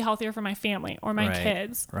this to be healthier for my family or my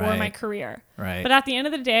kids or my career. Right. But at the end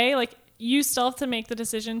of the day, like you still have to make the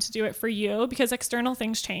decision to do it for you, because external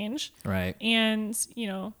things change. Right. And, you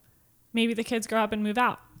know, maybe the kids grow up and move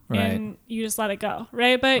out. And you just let it go,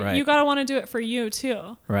 right? But you got to want to do it for you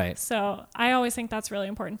too. Right. So I always think that's really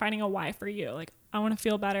important, finding a why for you. Like, I want to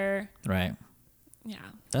feel better. Right. Yeah.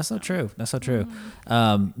 That's so true. That's so true.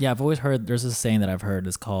 Yeah, I've always heard, there's this saying that I've heard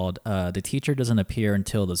is called, the teacher doesn't appear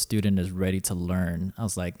until the student is ready to learn. I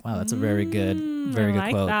was like, wow, that's a very good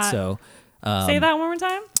quote. That. So say that one more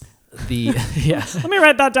time. Let me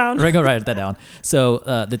write that down. Go write that down. So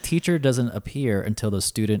the teacher doesn't appear until the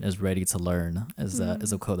student is ready to learn is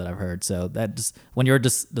a quote that I've heard. So that just, when you're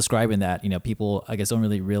just describing that, you know, people I guess don't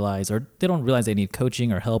really realize, or they don't realize they need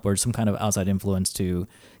coaching or help or some kind of outside influence to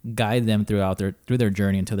guide them through their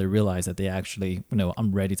journey until they realize that they actually, you know,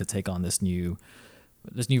 I'm ready to take on this new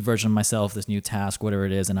version of myself, this new task, whatever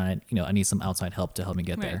it is, and I need some outside help to help me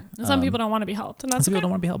get there. And some people don't want to be helped, and that's some people don't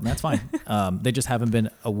want to be helped, and that's fine. They just haven't been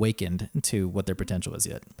awakened to what their potential is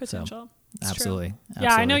yet. Potential. So, absolutely.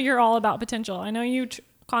 Yeah, I know you're all about potential. I know you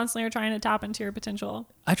constantly are trying to tap into your potential.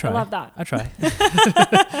 I try. I love that. I try.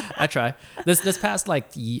 I try. This past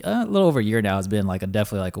like a little over a year now has been like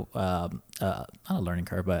definitely like not a learning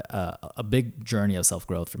curve, but a big journey of self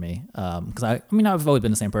growth for me. Because I mean I've always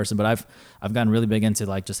been the same person, but I've gotten really big into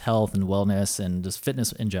like just health and wellness and just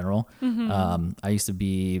fitness in general. I used to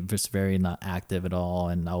be just very not active at all,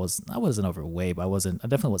 and I wasn't overweight, but I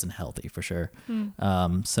definitely wasn't healthy for sure.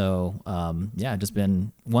 Yeah, just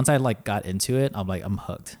been, once I like got into it, I'm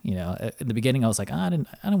hooked. You know, in the beginning I was like, I didn't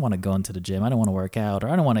want to go into the gym, I don't want to work out, or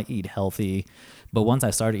I don't want to eat healthy. But once I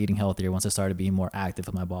started eating healthier, once I started being more active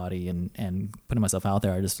with my body and putting myself out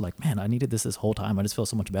there, I just like, man, I needed this whole time. I just feel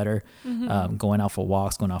so much better. Going out for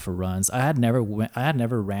walks, going out for runs. I had never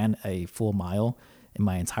ran a full mile in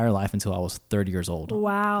my entire life until I was 30 years old.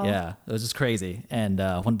 Wow. Yeah, it was just crazy. And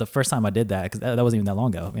when the first time I did that, because that wasn't even that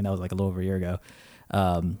long ago. I mean, that was like a little over a year ago.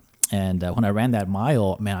 And when I ran that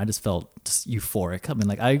mile, man, I just felt just euphoric. I mean,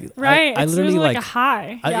 like I literally like a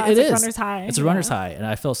high. It's a runner's high. It's a runner's high, and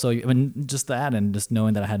I felt so. I mean, just that, and just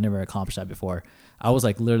knowing that I had never accomplished that before, I was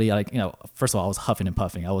like literally like, you know, first of all, I was huffing and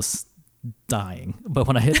puffing. I was dying, but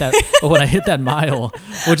when I hit that mile,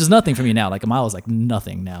 which is nothing for me now, like a mile is like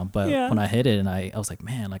nothing now, but when I hit it, and I was like,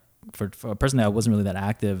 man, like for a person that wasn't really that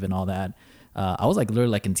active and all that. I was like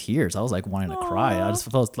literally like in tears. I was like wanting to cry. I just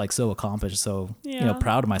felt like so accomplished, so you know,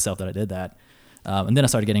 proud of myself that I did that. And then I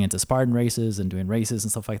started getting into Spartan races and doing races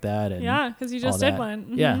and stuff like that. And because you just did one.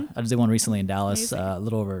 Mm-hmm. Yeah, I just did one recently in Dallas, a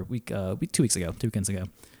little over a week, 2 weeks ago, 2 weekends ago.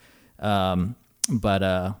 But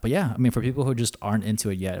yeah, I mean, for people who just aren't into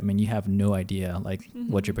it yet, I mean, you have no idea like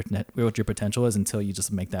what your potential is until you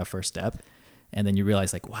just make that first step. And then you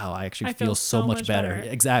realize like, wow, I actually feel so much better.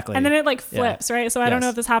 Exactly. And then it like flips, right? So I don't know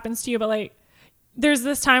if this happens to you, but like there's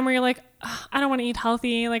this time where you're like, I don't want to eat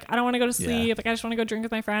healthy. Like I don't want to go to sleep. Like I just want to go drink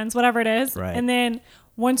with my friends, whatever it is. Right. And then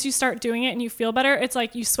once you start doing it and you feel better, it's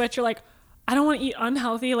like you switch. You're like, I don't want to eat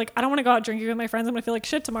unhealthy. Like I don't want to go out drinking with my friends. I'm going to feel like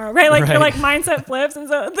shit tomorrow. Right. Like your like mindset flips. And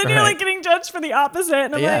so then you're like getting judged for the opposite.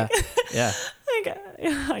 And I'm like,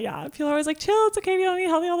 people are always like, chill, it's okay if you don't eat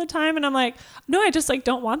healthy all the time. And I'm like, no, I just like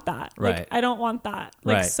don't want that. Right. Like I don't want that.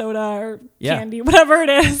 Like soda or candy, whatever it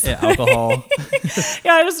is. Yeah, alcohol.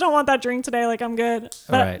 I just don't want that drink today. Like I'm good.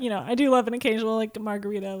 But you know, I do love an occasional like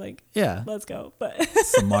margarita. Like let's go. But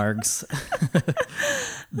some margs.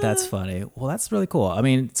 That's funny. Well, that's really cool. I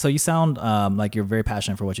mean, so you sound like you're very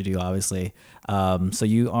passionate for what you do, obviously. So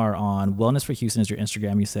you are on Wellness for Houston is your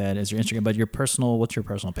Instagram, you said, is your Instagram, but what's your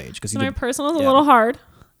personal page? Because my personal is a little hard.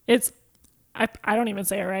 It's, I don't even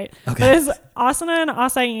say it right. Okay. But it's asana and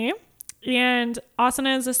acai. And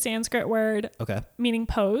asana is a Sanskrit word meaning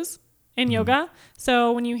pose in yoga.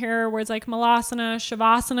 So when you hear words like malasana,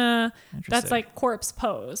 shavasana, that's like corpse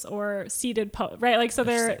pose or seated pose, right? Like, so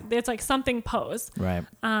it's like something pose. Right.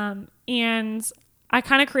 And I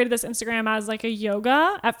kind of created this Instagram as like a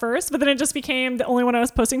yoga at first, but then it just became the only one I was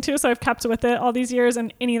posting to. So I've kept with it all these years,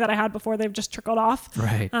 and any that I had before, they've just trickled off.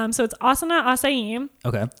 Right. So it's asana acai.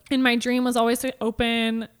 Okay. And my dream was always to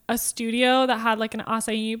open a studio that had like an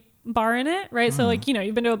acai bar in it, right? So like,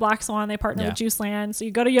 you've been to a Black Swan, they partner with Juice Land. So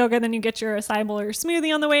you go to yoga, then you get your acai bowl or your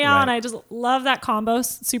smoothie on the way out. Right. And I just love that combo.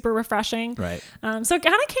 Super refreshing. Right. So it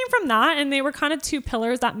kind of came from that. And they were kind of two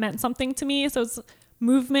pillars that meant something to me. So it's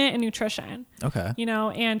movement and nutrition. Okay.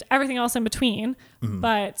 And everything else in between.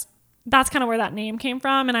 But that's kind of where that name came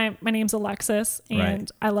from. And my name's Alexis,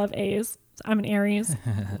 and I love A's. I'm an Aries,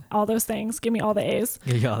 all those things. Give me all the A's.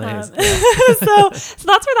 Give me all the A's. So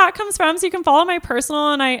that's where that comes from. So you can follow my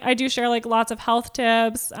personal, and I do share like lots of health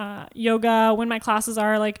tips, yoga, when my classes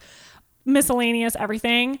are, like miscellaneous,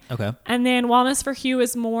 everything. Okay. And then Wellness for Hugh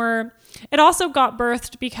is more, it also got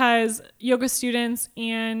birthed because yoga students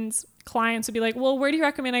and clients would be like, well, where do you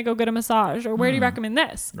recommend I go get a massage, or where do you recommend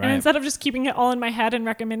this? Right. And instead of just keeping it all in my head and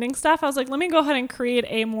recommending stuff, I was like, let me go ahead and create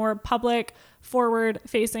a more public, forward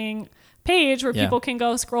facing page where people can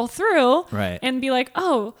go scroll through and be like,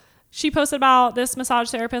 oh, she posted about this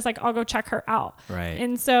massage therapist, like I'll go check her out. Right.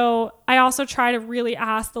 And so I also try to really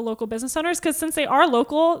ask the local business owners, because since they are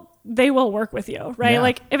local, they will work with you, right? Yeah.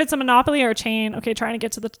 Like if it's a monopoly or a chain, okay, trying to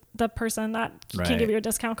get to the person that can give you a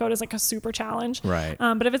discount code is like a super challenge. Right.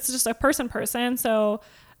 But if it's just a person, so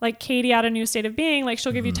like Katie at A New State of Being, like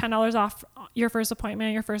she'll give you $10 off your first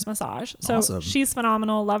appointment, your first massage. So Awesome. she's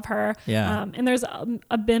phenomenal. Love her. Yeah. And there's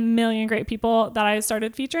a million great people that I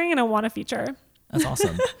started featuring and I want to feature. That's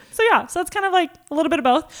awesome. So it's kind of like a little bit of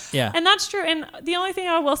both. Yeah. And that's true. And the only thing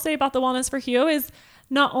I will say about the Wellness for Hugh is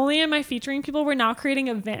not only am I featuring people, we're now creating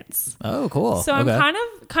events. Oh, cool. So I'm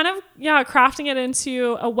kind of crafting it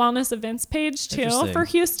into a wellness events page too for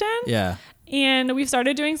Houston. Yeah. And we've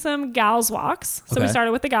started doing some gals walks. So we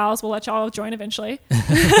started with the gals. We'll let y'all join eventually.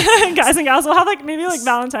 Guys and gals. We'll have maybe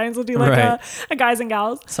Valentine's. We'll do a guys and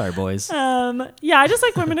gals. Sorry, boys. I just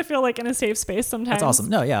like women to feel like in a safe space sometimes. That's awesome.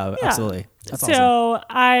 No, yeah. Absolutely. That's so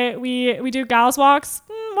awesome. We do gals walks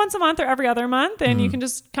once a month or every other month, and you can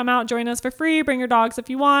just come out, join us for free, bring your dogs if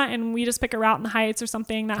you want, and we just pick a route in the Heights or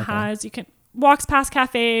something that has, you can walks past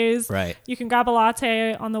cafes. Right. You can grab a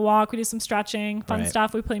latte on the walk. We do some stretching, fun Right.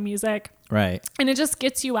 stuff. We play music. Right. And it just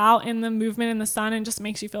gets you out in the movement in the sun and just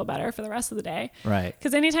makes you feel better for the rest of the day. Right.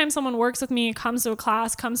 Because anytime someone works with me, comes to a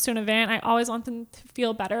class, comes to an event, I always want them to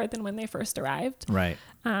feel better than when they first arrived. Right.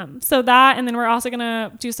 So that, and then we're also going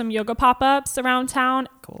to do some yoga pop-ups around town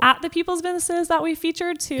at the people's businesses that we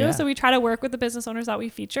featured too. Yeah. So we try to work with the business owners that we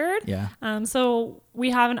featured. Yeah. So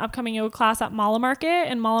we have an upcoming yoga class at Mala Market,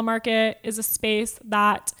 and Mala Market is a space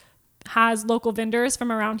that has local vendors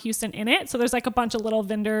from around Houston in it. So there's like a bunch of little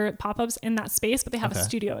vendor pop-ups in that space, but they have a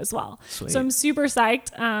studio as well. Sweet. So I'm super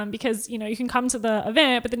psyched because, you can come to the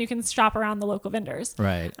event, but then you can shop around the local vendors.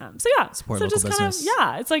 Right. So Support local just business.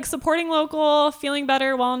 it's like supporting local, feeling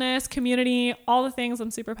better, wellness, community, all the things I'm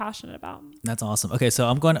super passionate about. That's awesome. Okay, so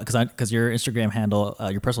I'm going because your Instagram handle,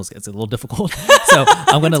 your personal, it's a little difficult. So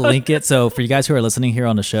I'm going to link it. So for you guys who are listening here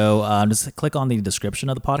on the show, just click on the description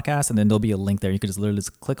of the podcast, and then there'll be a link there. You can just literally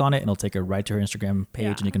click on it, and it'll take you right to her Instagram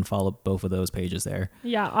page, and you can follow both of those pages there.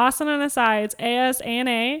 Yeah, Austin and Asai. It's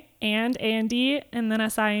ASANA and AND, and then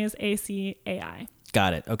Asai is ACAI.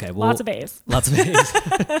 Got it. Okay. Lots of A's. Lots of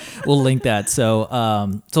A's. We'll link that. So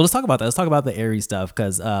let's talk about that. Let's talk about the Aries stuff,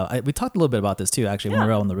 because we talked a little bit about this too, actually, when we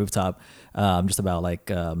were out on the rooftop, just about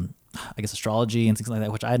I guess astrology and things like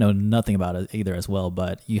that, which I know nothing about it either as well,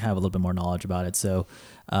 but you have a little bit more knowledge about it. So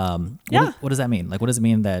what does that mean? Like, what does it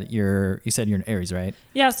mean that you said you're an Aries, right?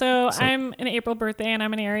 Yeah. So I'm an April birthday and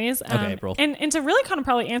I'm an Aries. Okay, April. And to really kind of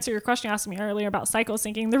probably answer your question you asked me earlier about cycle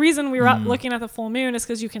syncing, the reason we were up looking at the full moon is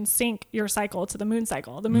because you can sync your cycle to the moon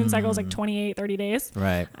cycle. The moon cycle is like 28, 30 days.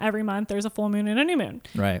 Right. Every month there's a full moon and a new moon.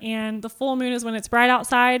 Right. And the full moon is when it's bright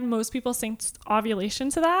outside. Most people sync ovulation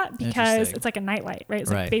to that because it's like a nightlight, right?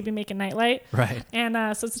 It's like baby making nightlight. Right. And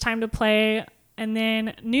so it's a time to play. And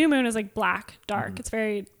then new moon is like black, dark. It's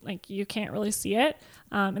very like you can't really see it.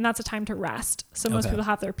 And that's a time to rest. So most people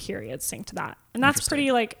have their periods synced to that. And that's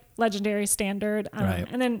pretty like legendary standard. Right.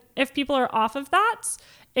 And then if people are off of that,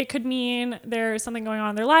 it could mean there's something going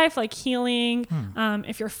on in their life, like healing.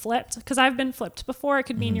 If you're flipped, because I've been flipped before, it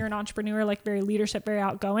could mean you're an entrepreneur, like very leadership, very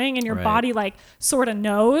outgoing, and your body like sort of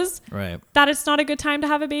knows that it's not a good time to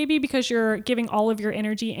have a baby because you're giving all of your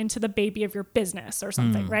energy into the baby of your business or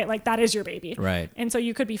something, right? Like that is your baby. Right. And so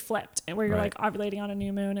you could be flipped where you're like ovulating on a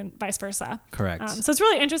new moon and vice versa. Correct. So it's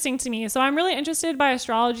really interesting to me. So I'm really interested by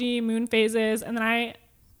astrology, moon phases, and then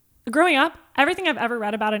growing up, everything I've ever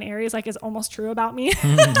read about an Aries like is almost true about me.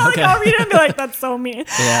 Like I'll read it and be like, that's so me.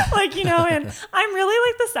 Yeah. Like, and I'm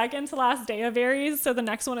really like the second to last day of Aries. So the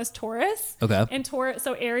next one is Taurus. Okay. And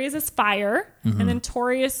so Aries is fire, and then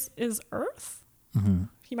Taurus is earth.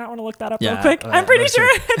 You might want to look that up real quick. I'm pretty sure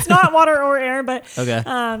it's not water or air, but okay.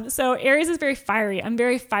 So Aries is very fiery. I'm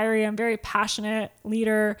very fiery. I'm very passionate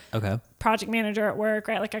leader. Okay. Project manager at work,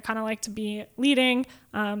 right? Like I kind of like to be leading.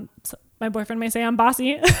 So my boyfriend may say I'm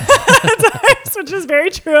bossy, which is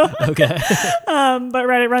very true. Okay. But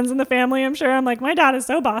right, it runs in the family. I'm sure. I'm like, my dad is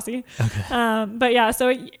so bossy. Okay. But yeah, so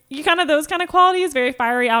you kind of those kind of qualities, very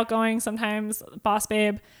fiery, outgoing, sometimes boss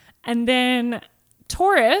babe. And then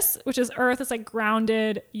Taurus, which is earth, is like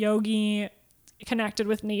grounded, yogi, connected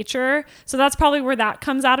with nature. So that's probably where that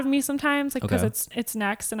comes out of me sometimes, like because it's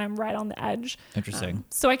next and I'm right on the edge. Interesting.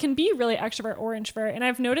 So I can be really extrovert or introvert, and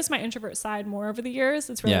I've noticed my introvert side more over the years.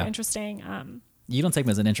 It's really interesting. You don't take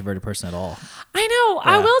me as an introverted person at all. I know.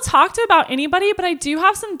 I will talk to about anybody, but I do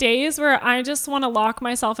have some days where I just want to lock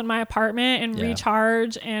myself in my apartment and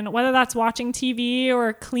recharge, and whether that's watching TV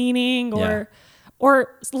or cleaning or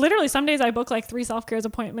literally some days I book like 3 self-care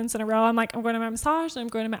appointments in a row. I'm like, I'm going to my massage, I'm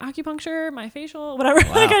going to my acupuncture, my facial, whatever.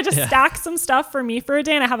 Wow. Like I just stack some stuff for me for a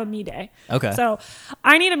day, and I have a me day. Okay. So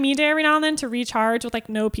I need a me day every now and then to recharge with like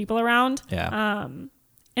no people around. Yeah.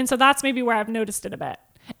 And so that's maybe where I've noticed it a bit.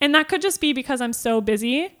 And that could just be because I'm so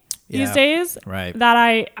busy these days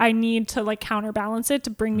that I need to like counterbalance it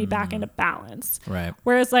to bring me back into balance. Right.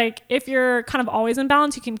 Whereas like if you're kind of always in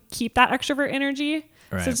balance, you can keep that extrovert energy.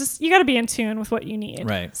 Right. So just, you got to be in tune with what you need.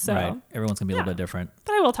 Right. So Everyone's going to be a little bit different.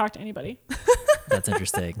 But I will talk to anybody. That's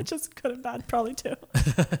interesting. Just good and bad, probably too.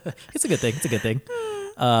 It's a good thing. It's a good thing.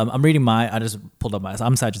 I'm reading I just pulled up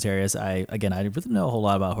I'm Sagittarius. I really know a whole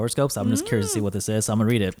lot about horoscopes. I'm just curious to see what this is. So I'm going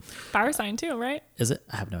to read it. Fire sign too, right? Is it?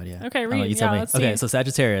 I have no idea. Okay, read. You tell me. Okay, see. so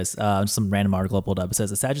Sagittarius, some random article I pulled up. It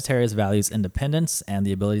says, a Sagittarius values independence and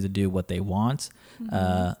the ability to do what they want.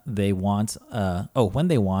 They want, when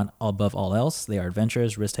they want, above all else, they are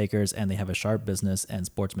adventurers, risk takers, and they have a sharp business and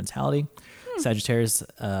sports mentality.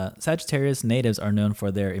 Sagittarius natives are known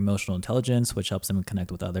for their emotional intelligence, which helps them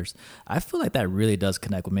connect with others. I feel like that really does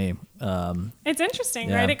connect with me. It's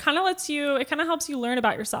interesting, right? It kind of helps you learn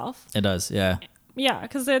about yourself. It does, yeah. Yeah,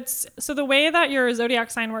 because so the way that your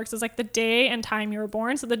zodiac sign works is like the day and time you were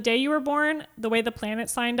born. So the day you were born, the way the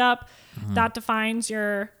planets lined up, that defines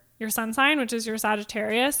your sun sign, which is your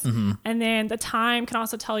Sagittarius. And then the time can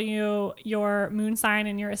also tell you your moon sign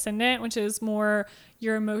and your ascendant, which is more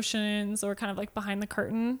your emotions or kind of like behind the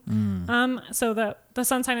curtain. So the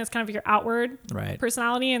sun sign is kind of your outward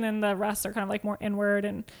personality, and then the rest are kind of like more inward.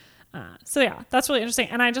 And so yeah, that's really interesting.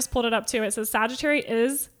 And I just pulled it up too. It says Sagittarius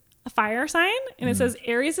is a fire sign, and it says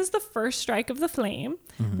Aries is the first strike of the flame.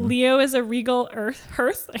 Leo is a regal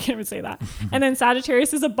hearth. I can't even say that. And then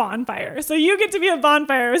Sagittarius is a bonfire. So you get to be a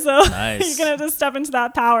bonfire. So you're gonna just step into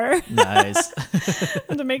that power. Nice.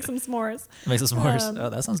 And to make some s'mores. Make some s'mores.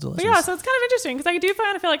 Oh, that sounds delicious. Yeah, so it's kind of interesting because I do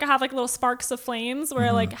kind of feel like I have like little sparks of flames where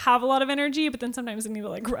I like have a lot of energy, but then sometimes I need to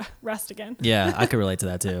like rest again. Yeah, I could relate to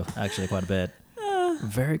that too, actually, quite a bit.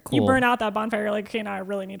 Very cool. You burn out that bonfire, you're like, okay, now I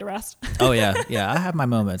really need to rest. Oh yeah. I have my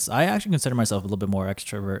moments. I actually consider myself a little bit more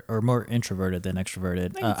extrovert or more introverted than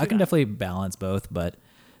extroverted. I can definitely balance both, but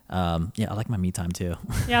I like my me time too.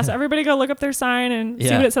 Yeah, so everybody go look up their sign and see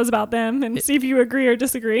what it says about them and see if you agree or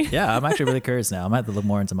disagree. Yeah, I'm actually really curious now. I might have to look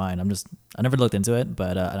more into mine. I never looked into it,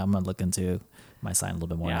 but I'm gonna look into my sign a little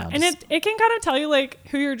bit more now. And it can kind of tell you like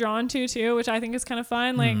who you're drawn to too, which I think is kind of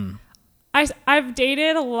fun. Like I've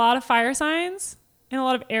dated a lot of fire signs and a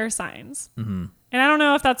lot of air signs. And I don't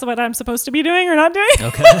know if that's what I'm supposed to be doing or not doing.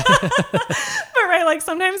 Okay. But right, like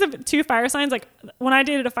sometimes if 2 fire signs, like when I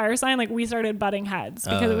dated a fire sign, like we started butting heads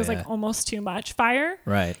because it was like almost too much fire.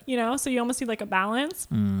 Right. You know, so you almost need like a balance.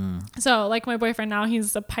 So like my boyfriend now,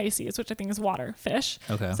 he's a Pisces, which I think is water, fish.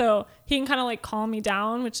 Okay. So he can kind of like calm me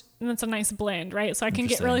down, and that's a nice blend, right? So I can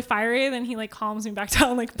get really fiery, then he like calms me back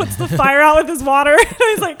down, like puts the fire out with his water. And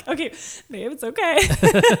I was like, okay, babe, it's okay.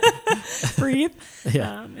 Breathe.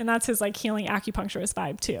 Yeah. And that's his like healing acupuncturist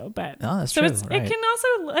vibe too. But that's true. It can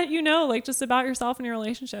also let you know like just about yourself and your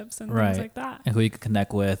relationships and things like that. And who you can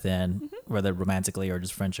connect with, and whether romantically or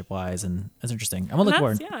just friendship wise. And it's interesting. I'm gonna look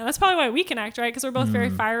forward. Yeah, that's probably why we connect, right? Because we're both very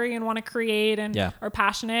fiery and want to create and are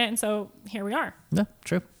passionate. And so here we are. Yeah,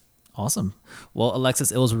 true. Awesome. Well,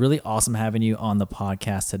 Alexis, it was really awesome having you on the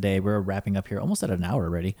podcast today. We're wrapping up here almost at an hour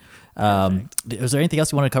already. Is there anything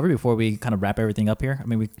else you want to cover before we kind of wrap everything up here? I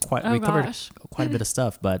mean, we covered quite a bit of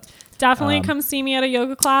stuff, but definitely come see me at a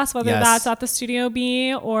yoga class, whether that's at the Studio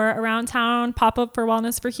B or around town, pop up for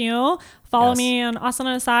Wellness for Heal. Follow me on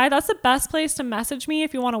Asana Aside. That's the best place to message me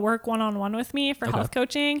if you want to work one-on-one with me for health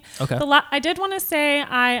coaching. Okay. I did want to say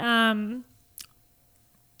I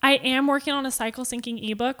am working on a cycle syncing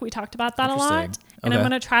ebook. We talked about that a lot. And I'm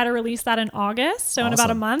going to try to release that in August. So in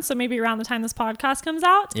about a month. So maybe around the time this podcast comes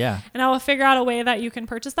out. Yeah. And I will figure out a way that you can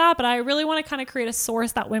purchase that. But I really want to kind of create a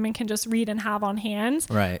source that women can just read and have on hand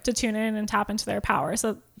to tune in and tap into their power.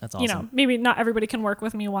 So, that's awesome. You know, maybe not everybody can work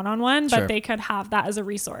with me one-on-one, but they could have that as a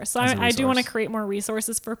resource. So I do want to create more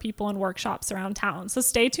resources for people and workshops around town. So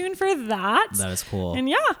stay tuned for that. That is cool. And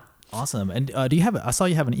yeah. Awesome. And do you have, I saw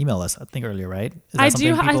you have an email list, I think earlier, right? I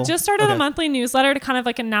do. I just started a monthly newsletter to kind of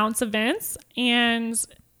like announce events. And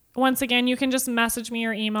once again, you can just message me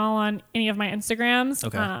or email on any of my Instagrams.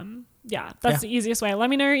 Okay. Yeah, that's the easiest way. Let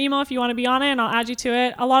me know your email if you want to be on it and I'll add you to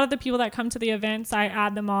it. A lot of the people that come to the events, I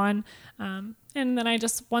add them on. And then I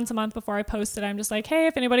just once a month before I post it, I'm just like, hey,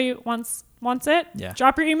 if anybody wants it,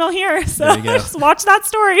 drop your email here. So just watch that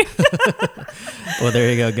story. Well, there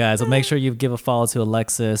you go, guys. Well, make sure you give a follow to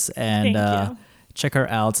Alexis and check her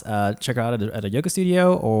out. Check her out at a yoga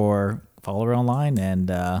studio or follow her online. And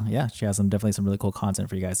she has definitely some really cool content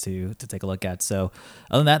for you guys to take a look at. So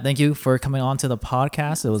other than that, thank you for coming on to the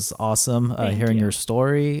podcast. It was awesome hearing your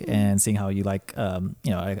story and seeing how you I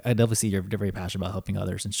definitely see you're very passionate about helping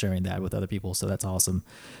others and sharing that with other people. So that's awesome.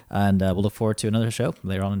 And we'll look forward to another show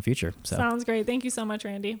later on in the future. So sounds great. Thank you so much,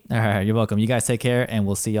 Randy. All right. You're welcome. You guys take care and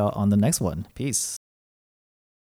we'll see y'all on the next one. Peace.